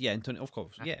 Sorry, yeah, and Tony, of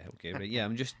course, yeah, okay, right, yeah.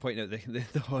 I'm just pointing out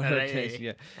the horror Right, case,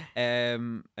 yeah.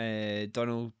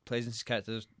 Donald Pleasance's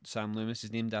character Sam Loomis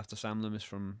is named after Sam Loomis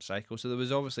from Psycho, so there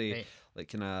was obviously like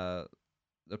kind of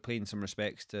they're paying some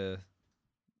respects to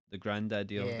the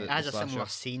granddaddy of the it has a slasher. similar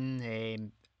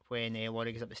scene when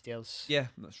Laurie goes up the stairs. Yeah,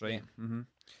 that's right.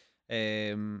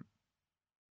 Yeah.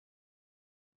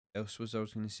 Else was I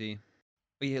was going to say.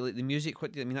 But yeah, like the music. I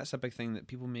mean, that's a big thing that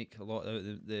people make a lot out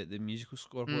of the musical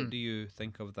score. What do you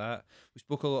think of that? We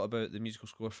spoke a lot about the musical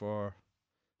score for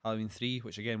Halloween 3,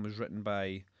 which again was written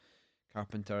by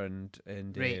Carpenter and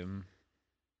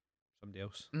somebody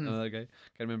else, another guy.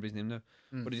 Can't remember his name now.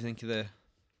 What do you think of the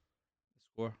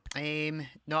score?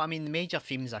 No, I mean the major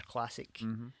themes are classic.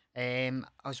 I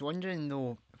was wondering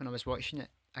though when I was watching it,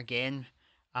 again,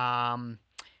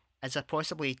 is there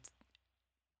possibly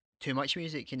too much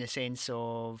music in the sense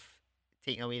of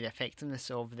taking away the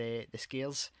effectiveness of the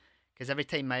scares? Because every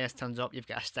time Myers turns up, you've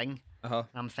got a sting. Uh-huh.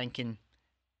 And I'm thinking,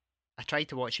 I tried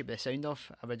to watch it with the sound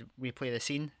off. I would replay the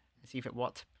scene and see if it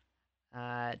worked.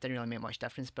 It didn't really make much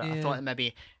difference, but I thought Yeah. that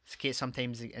maybe it's the case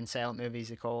sometimes in silent movies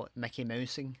they call it Mickey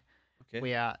Mousing, Okay.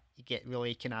 where you get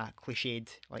really kind of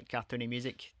cliched, like cartoony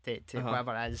music to Uh-huh.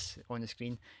 whatever it is on the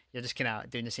screen. You're just kind of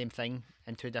doing the same thing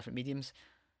in two different mediums.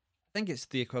 I think it's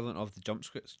the equivalent of the jump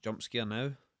scare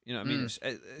now. You know what I mean?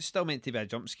 Mm. It's still meant to be a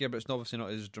jump scare, but it's obviously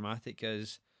not as dramatic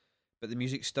as. But the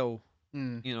music's still,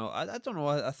 Mm. you know, I don't know.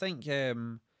 I think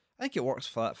it works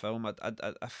for that film.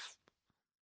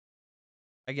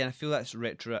 Again, I feel that's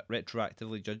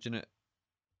retroactively judging it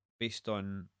based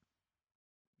on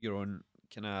your own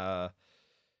kind of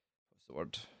what's the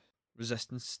word,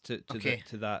 resistance Okay.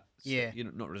 to that. Yeah. You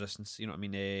know, not resistance. You know what I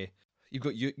mean?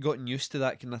 You've gotten used to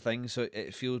that kind of thing, so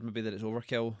it feels maybe that it's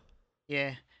overkill.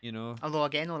 Yeah. You know? Although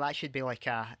again, well, that should be like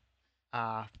a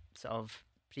sort of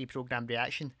pre-programmed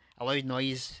reaction, a loud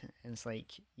noise, and it's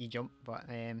like you jump. But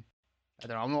I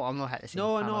don't know. I'm not hitting the same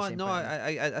No, hammer no, same no. point.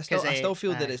 I still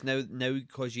feel that Aye, it's now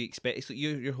because you expect it's like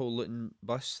your whole Luton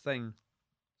bus thing.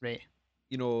 right,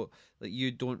 You know, like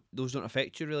you don't those don't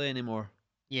affect you really anymore.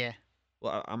 yeah,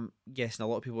 Well, I'm guessing a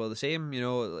lot of people are the same. You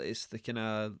know, it's the kind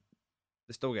of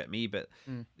they still get me, but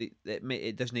mm.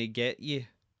 it doesn't get you.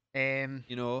 um,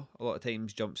 You know, a lot of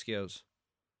times jump scares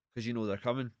because you know they're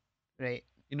coming. right.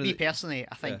 You know Me that, personally, I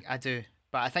yeah, think I do,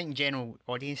 but I think in general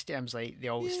audience terms, like they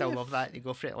all still yeah. love that. They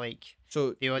go for it. Like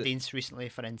So the audience recently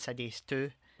for Insidious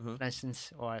 2, uh for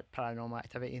instance, or Paranormal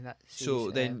Activity, that series.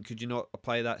 so then could you not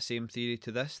apply that same theory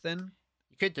to this then?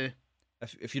 You could do.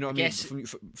 If you know I what I mean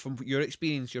guess, from your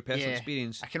experience, your personal yeah.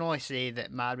 experience. I can only say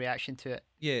that my reaction to it.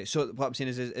 Yeah, so what I'm saying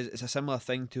is it's a similar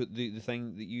thing to the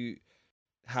thing that you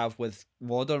have with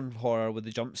modern horror with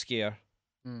the jump scare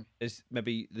Mm, is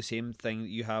maybe the same thing that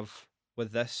you have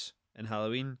with this in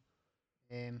Halloween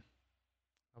um,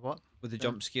 what? with the The,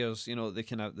 jump scares. You know, the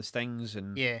kind of the stings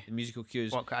and yeah. the musical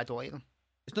cues. What? 'Cause I don't like them.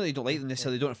 It's not that you don't like them Yeah.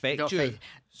 necessarily; they don't They don't affect you. affect.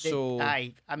 So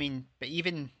I mean, but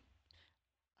even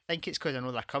I think it's because I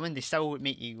know they're coming. They still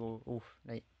make you go, oh,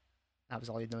 right, that was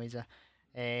a loud noise there.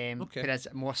 okay, Whereas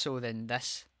more so than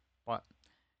this, but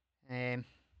I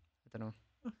don't know.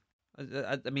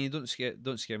 I mean, don't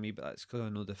scare me, but that's because I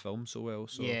know the film so well.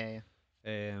 So Yeah.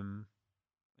 and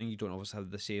you don't always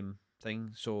have the same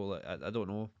thing. So like, I don't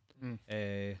know.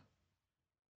 Mm.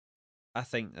 I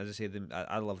think, as I say,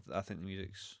 I love. I think the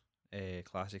music's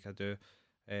classic. I do,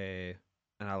 and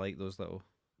I like those little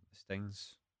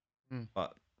stings. Mm.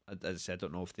 But as I said, I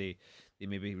don't know if they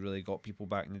maybe really got people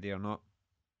back in the day or not.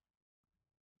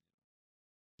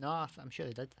 No, I'm sure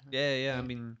they did. Yeah, yeah. I Um,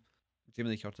 mean, Jamie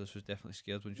Lee Curtis was definitely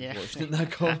scared when she was yeah. watching it in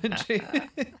that commentary.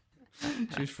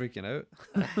 She was freaking out.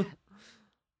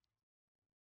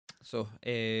 So,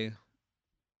 It's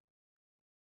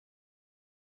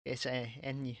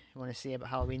anything you want to say about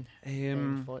Halloween?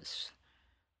 um, Thoughts?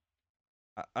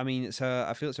 I mean,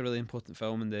 I feel it's a really important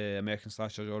film in the American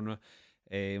slasher genre,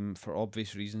 for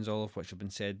obvious reasons, all of which have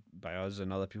been said by us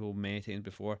and other people many times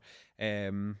before.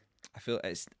 I feel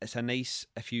it's a nice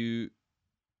if you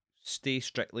stay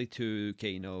strictly to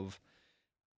kind of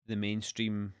the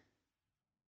mainstream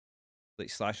like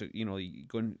slasher. You know, you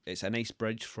going. It's a nice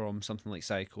bridge from something like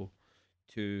Psycho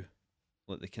to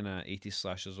like the kind of 80s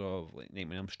slashers of like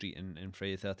Nightmare on Elm Street and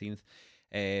Friday the 13th.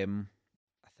 Um,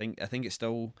 I think it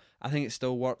still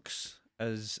works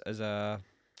as a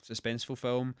suspenseful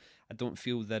film. I don't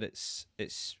feel that it's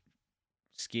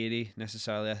scary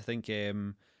necessarily. I think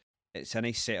it's a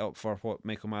nice setup for what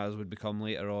Michael Myers would become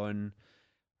later on.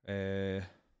 And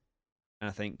I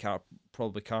think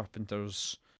probably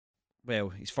Carpenter's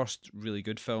his first really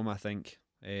good film. I think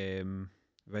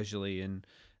visually and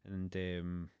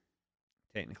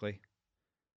technically.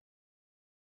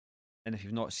 And if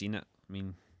you've not seen it, I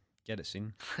mean, get it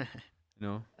seen. You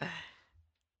know,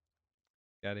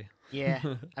 Gary. Yeah,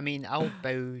 I mean, I'll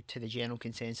bow to the general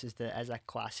consensus that it is a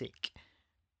classic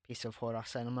piece of horror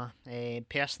cinema.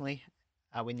 Personally,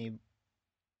 I wouldn't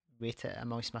rate it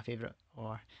amongst my favourite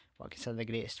or what I consider the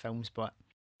greatest films, but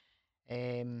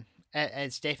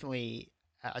it's definitely.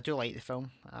 I do like the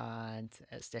film, and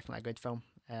it's definitely a good film.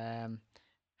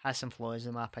 Has some flaws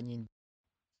in my opinion.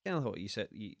 Kind of what you said,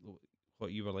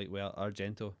 what you were like with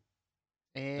Argento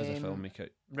as a Um, filmmaker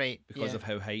right, because yeah, of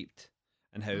how hyped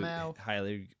and how well,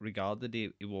 highly regarded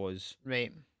he was.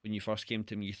 right. When you first came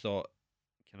to him, you thought,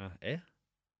 kind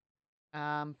of,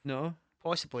 Um, no,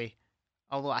 possibly.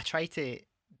 Although I try to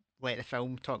let the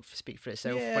film speak for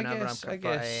itself yeah, whenever I'm, I but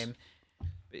guess,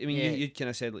 But, I mean, Yeah. you kind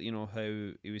of said, like, you know,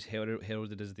 how he was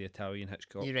heralded as the Italian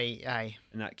Hitchcock, You're right. Aye.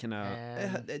 and that kind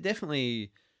of Um, it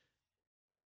definitely,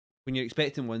 when you're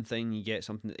expecting one thing, you get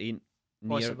something that ain't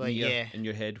Possibly. near Yeah. in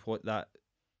your head what that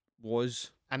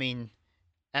was. I mean,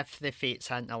 if the fates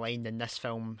hadn't aligned and this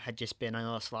film had just been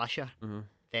another slasher, Uh-huh.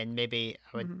 then maybe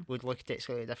I would Mhm. would look at it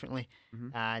slightly differently,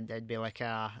 Mhm. and it'd be like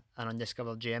an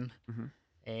undiscovered gem.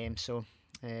 Mhm. So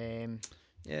Yeah,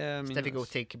 I it's mean, difficult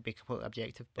that's to be completely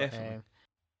objective, but definitely.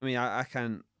 I mean, I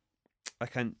can't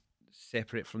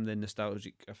separate from the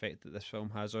nostalgic effect that this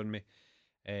film has on me,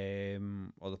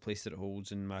 or the place that it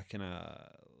holds in my kind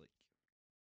of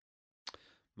like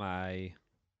my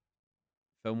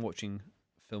film watching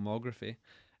filmography,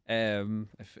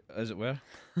 if as it were.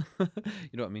 You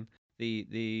know what I mean?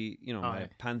 The you know, all my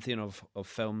right. pantheon of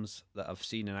films that I've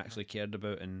seen and actually cared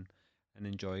about and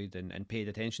enjoyed and paid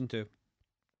attention to.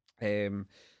 So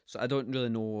I don't really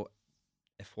know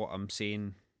if what I'm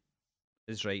saying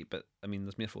is right, but I mean,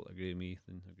 there's more folk that agree with me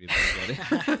than agree with you,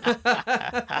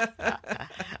 Gary.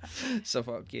 So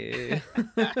fuck you.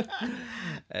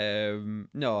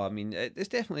 No, I mean, it's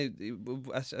definitely.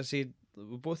 As I say,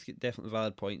 we both get definitely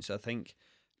valid points. I think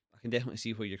I can definitely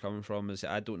see where you're coming from. Is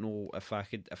I don't know if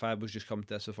I was just coming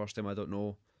to this the first time. I don't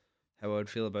know how I would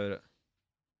feel about it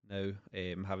now.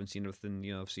 Having seen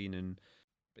everything I've seen, and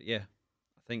but yeah,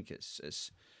 I think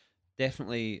it's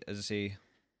definitely, as I say,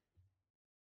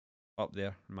 up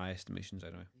there in my estimations.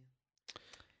 Anyway.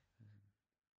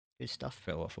 Good stuff.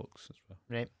 Quite a lot of folks as well.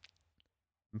 Right.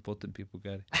 Important people,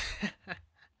 Gary.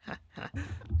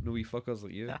 No wee fuckers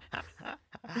like you.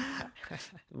 I'm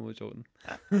only joking.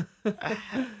 I'm not really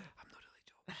joking.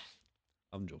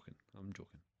 I'm joking. I'm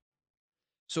joking.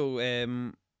 So, I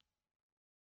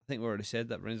think we already said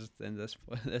that brings us to the end of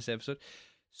this episode.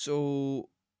 So,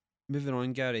 moving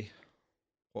on, Gary.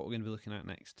 What are we going to be looking at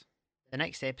next? The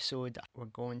next episode, we're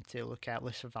going to look at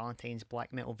Lucifer Valentine's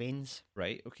Black Metal Veins.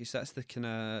 Right. Okay. So that's the kind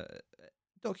of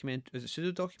document. Is it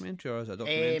pseudo documentary or is it a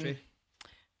documentary?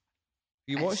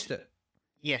 You watched it?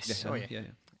 Yes. Oh yeah. Yeah.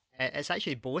 It's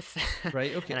actually both.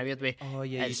 Right. Okay. In a weird way. Oh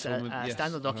yeah. You It's told me. a Yes.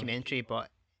 standard documentary, but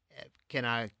it kind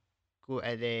of go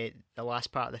to the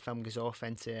last part of the film goes off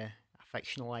into a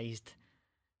fictionalized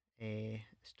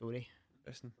story.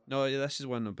 Interesting. No, yeah, this is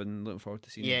one I've been looking forward to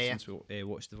seeing Yeah, since we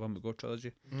watched the Van Gogh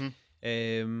trilogy. Mm-hmm.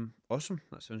 Awesome.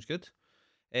 That sounds good.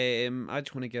 I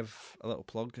just want to give a little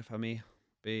plug, if I may,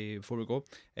 before we go.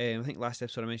 I think last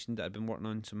episode I mentioned that I'd been working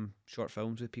on some short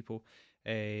films with people.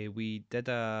 We did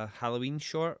a Halloween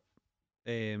short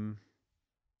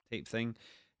type thing.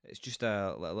 It's just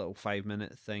a little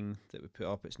 5-minute thing that we put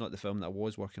up. It's not the film that I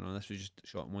was working on. This was just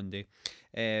shot in one day.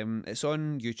 It's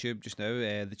on YouTube just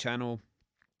now. The channel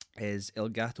is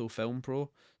Elgato Film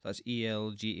Pro. That's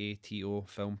ELGATO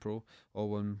Film Pro, all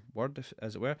one word,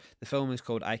 as it were. The film is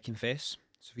called I Confess.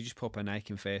 So if you just pop in I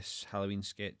Confess Halloween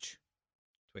Sketch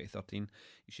 2013,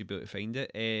 you should be able to find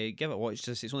it. Give it a watch.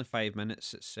 It's only 5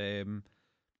 minutes. It's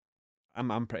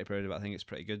I'm pretty proud of it. I think it's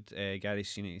pretty good. Gary's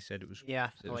seen it. He said it was I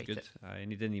was liked good. it.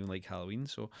 And he didn't even like Halloween,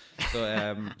 so so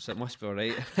it must be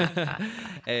alright.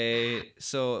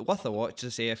 So worth a watch.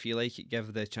 To say, if you like it,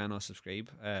 give the channel a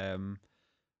subscribe.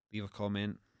 Leave a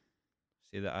comment.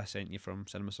 Say that I sent you from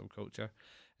Cinema Subculture.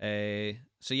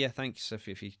 So yeah, thanks if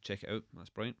you check it out. That's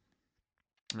brilliant.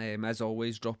 As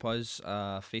always, drop us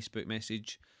a Facebook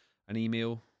message, an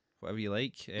email, whatever you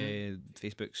like.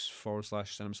 Facebook's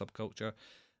 /Cinema Subculture.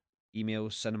 Email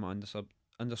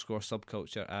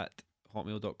cinema_subculture at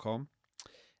hotmail.com.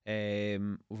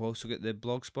 We've also got the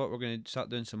blog spot. We're going to start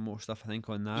doing some more stuff, I think,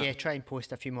 on that. Yeah, try and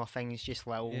post a few more things, just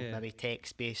little maybe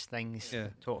text based things. Yeah.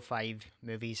 Top 5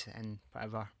 movies and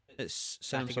whatever. It's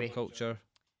category.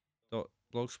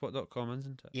 cinemasubculture.blogspot.com,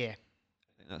 isn't it? Yeah. I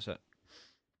think that's it.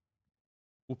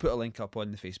 We'll put a link up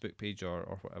on the Facebook page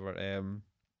or whatever.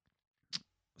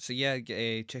 So yeah,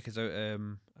 check us out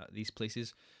at these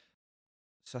places.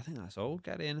 So I think that's all.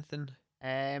 Gary, anything?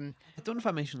 I don't know if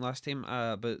I mentioned last time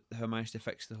about how I managed to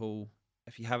fix the whole,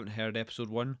 if you haven't heard episode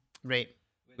 1. Right.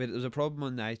 Where there was a problem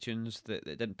on the iTunes that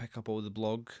didn't pick up all the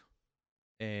blog.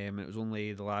 It was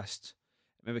only the last,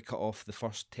 maybe cut off the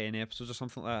first 10 episodes or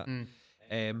something like that.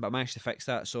 But I managed to fix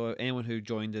that. So anyone who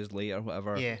joined us late or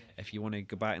whatever, if you want to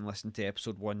go back and listen to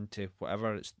episode 1 to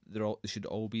whatever, they should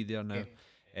all be there now.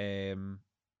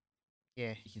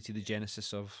 You can see the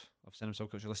genesis of Cinema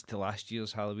Subculture. Listen to last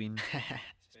year's Halloween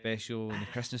special and the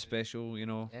Christmas special,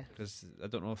 because I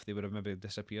don't know if they would have maybe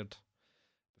disappeared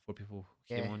before people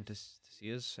came on to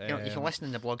see us. You can listen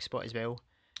in the blog spot as well.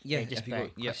 Yeah, just if you go,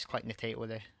 just clicking the title of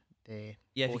the Yeah, if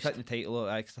you post. click the title,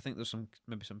 because I think there's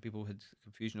maybe some people had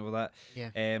confusion over that.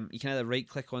 Yeah. You can either right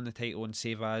click on the title and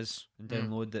save as and Mm.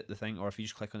 download the thing, or if you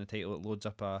just click on the title, it loads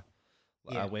up a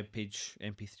web page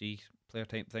MP3 player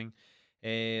type thing.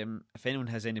 If anyone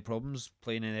has any problems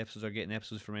playing any episodes or getting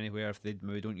episodes from anywhere, if they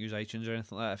maybe don't use iTunes or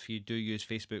anything like that, if you do use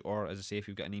Facebook, or as I say, if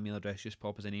you've got an email address, just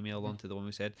pop us an email onto the one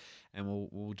we said, and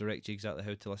we'll direct you exactly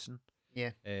how to listen.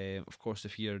 Yeah. Of course,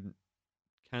 if you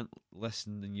can't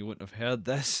listen, then you wouldn't have heard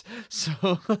this.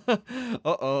 So,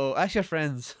 ask your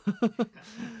friends.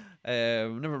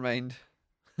 Never mind.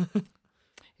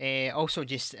 Also,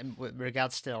 just with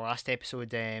regards to the last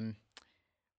episode,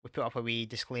 we put up a wee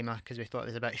disclaimer because we thought it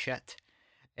was a bit shit.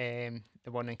 The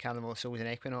one in Carnival of Souls and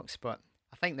Equinox, but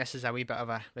I think this is a wee bit of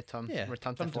a return to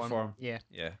form. Yeah.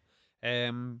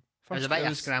 It was a bit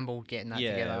of a scramble getting that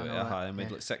together. And we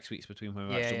had like 6 weeks between when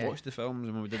we actually watched the films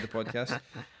and when we did the podcast.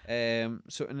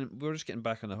 So and we were just getting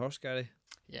back on the horse, Gary.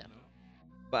 Yeah.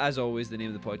 But as always, the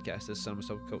name of the podcast is Cinema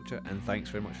Subculture, and thanks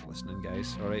very much for listening,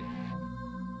 guys. All right.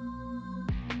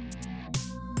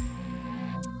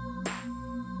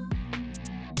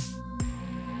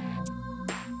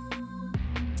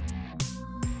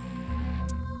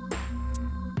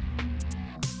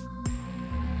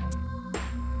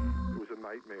 It was a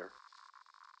nightmare.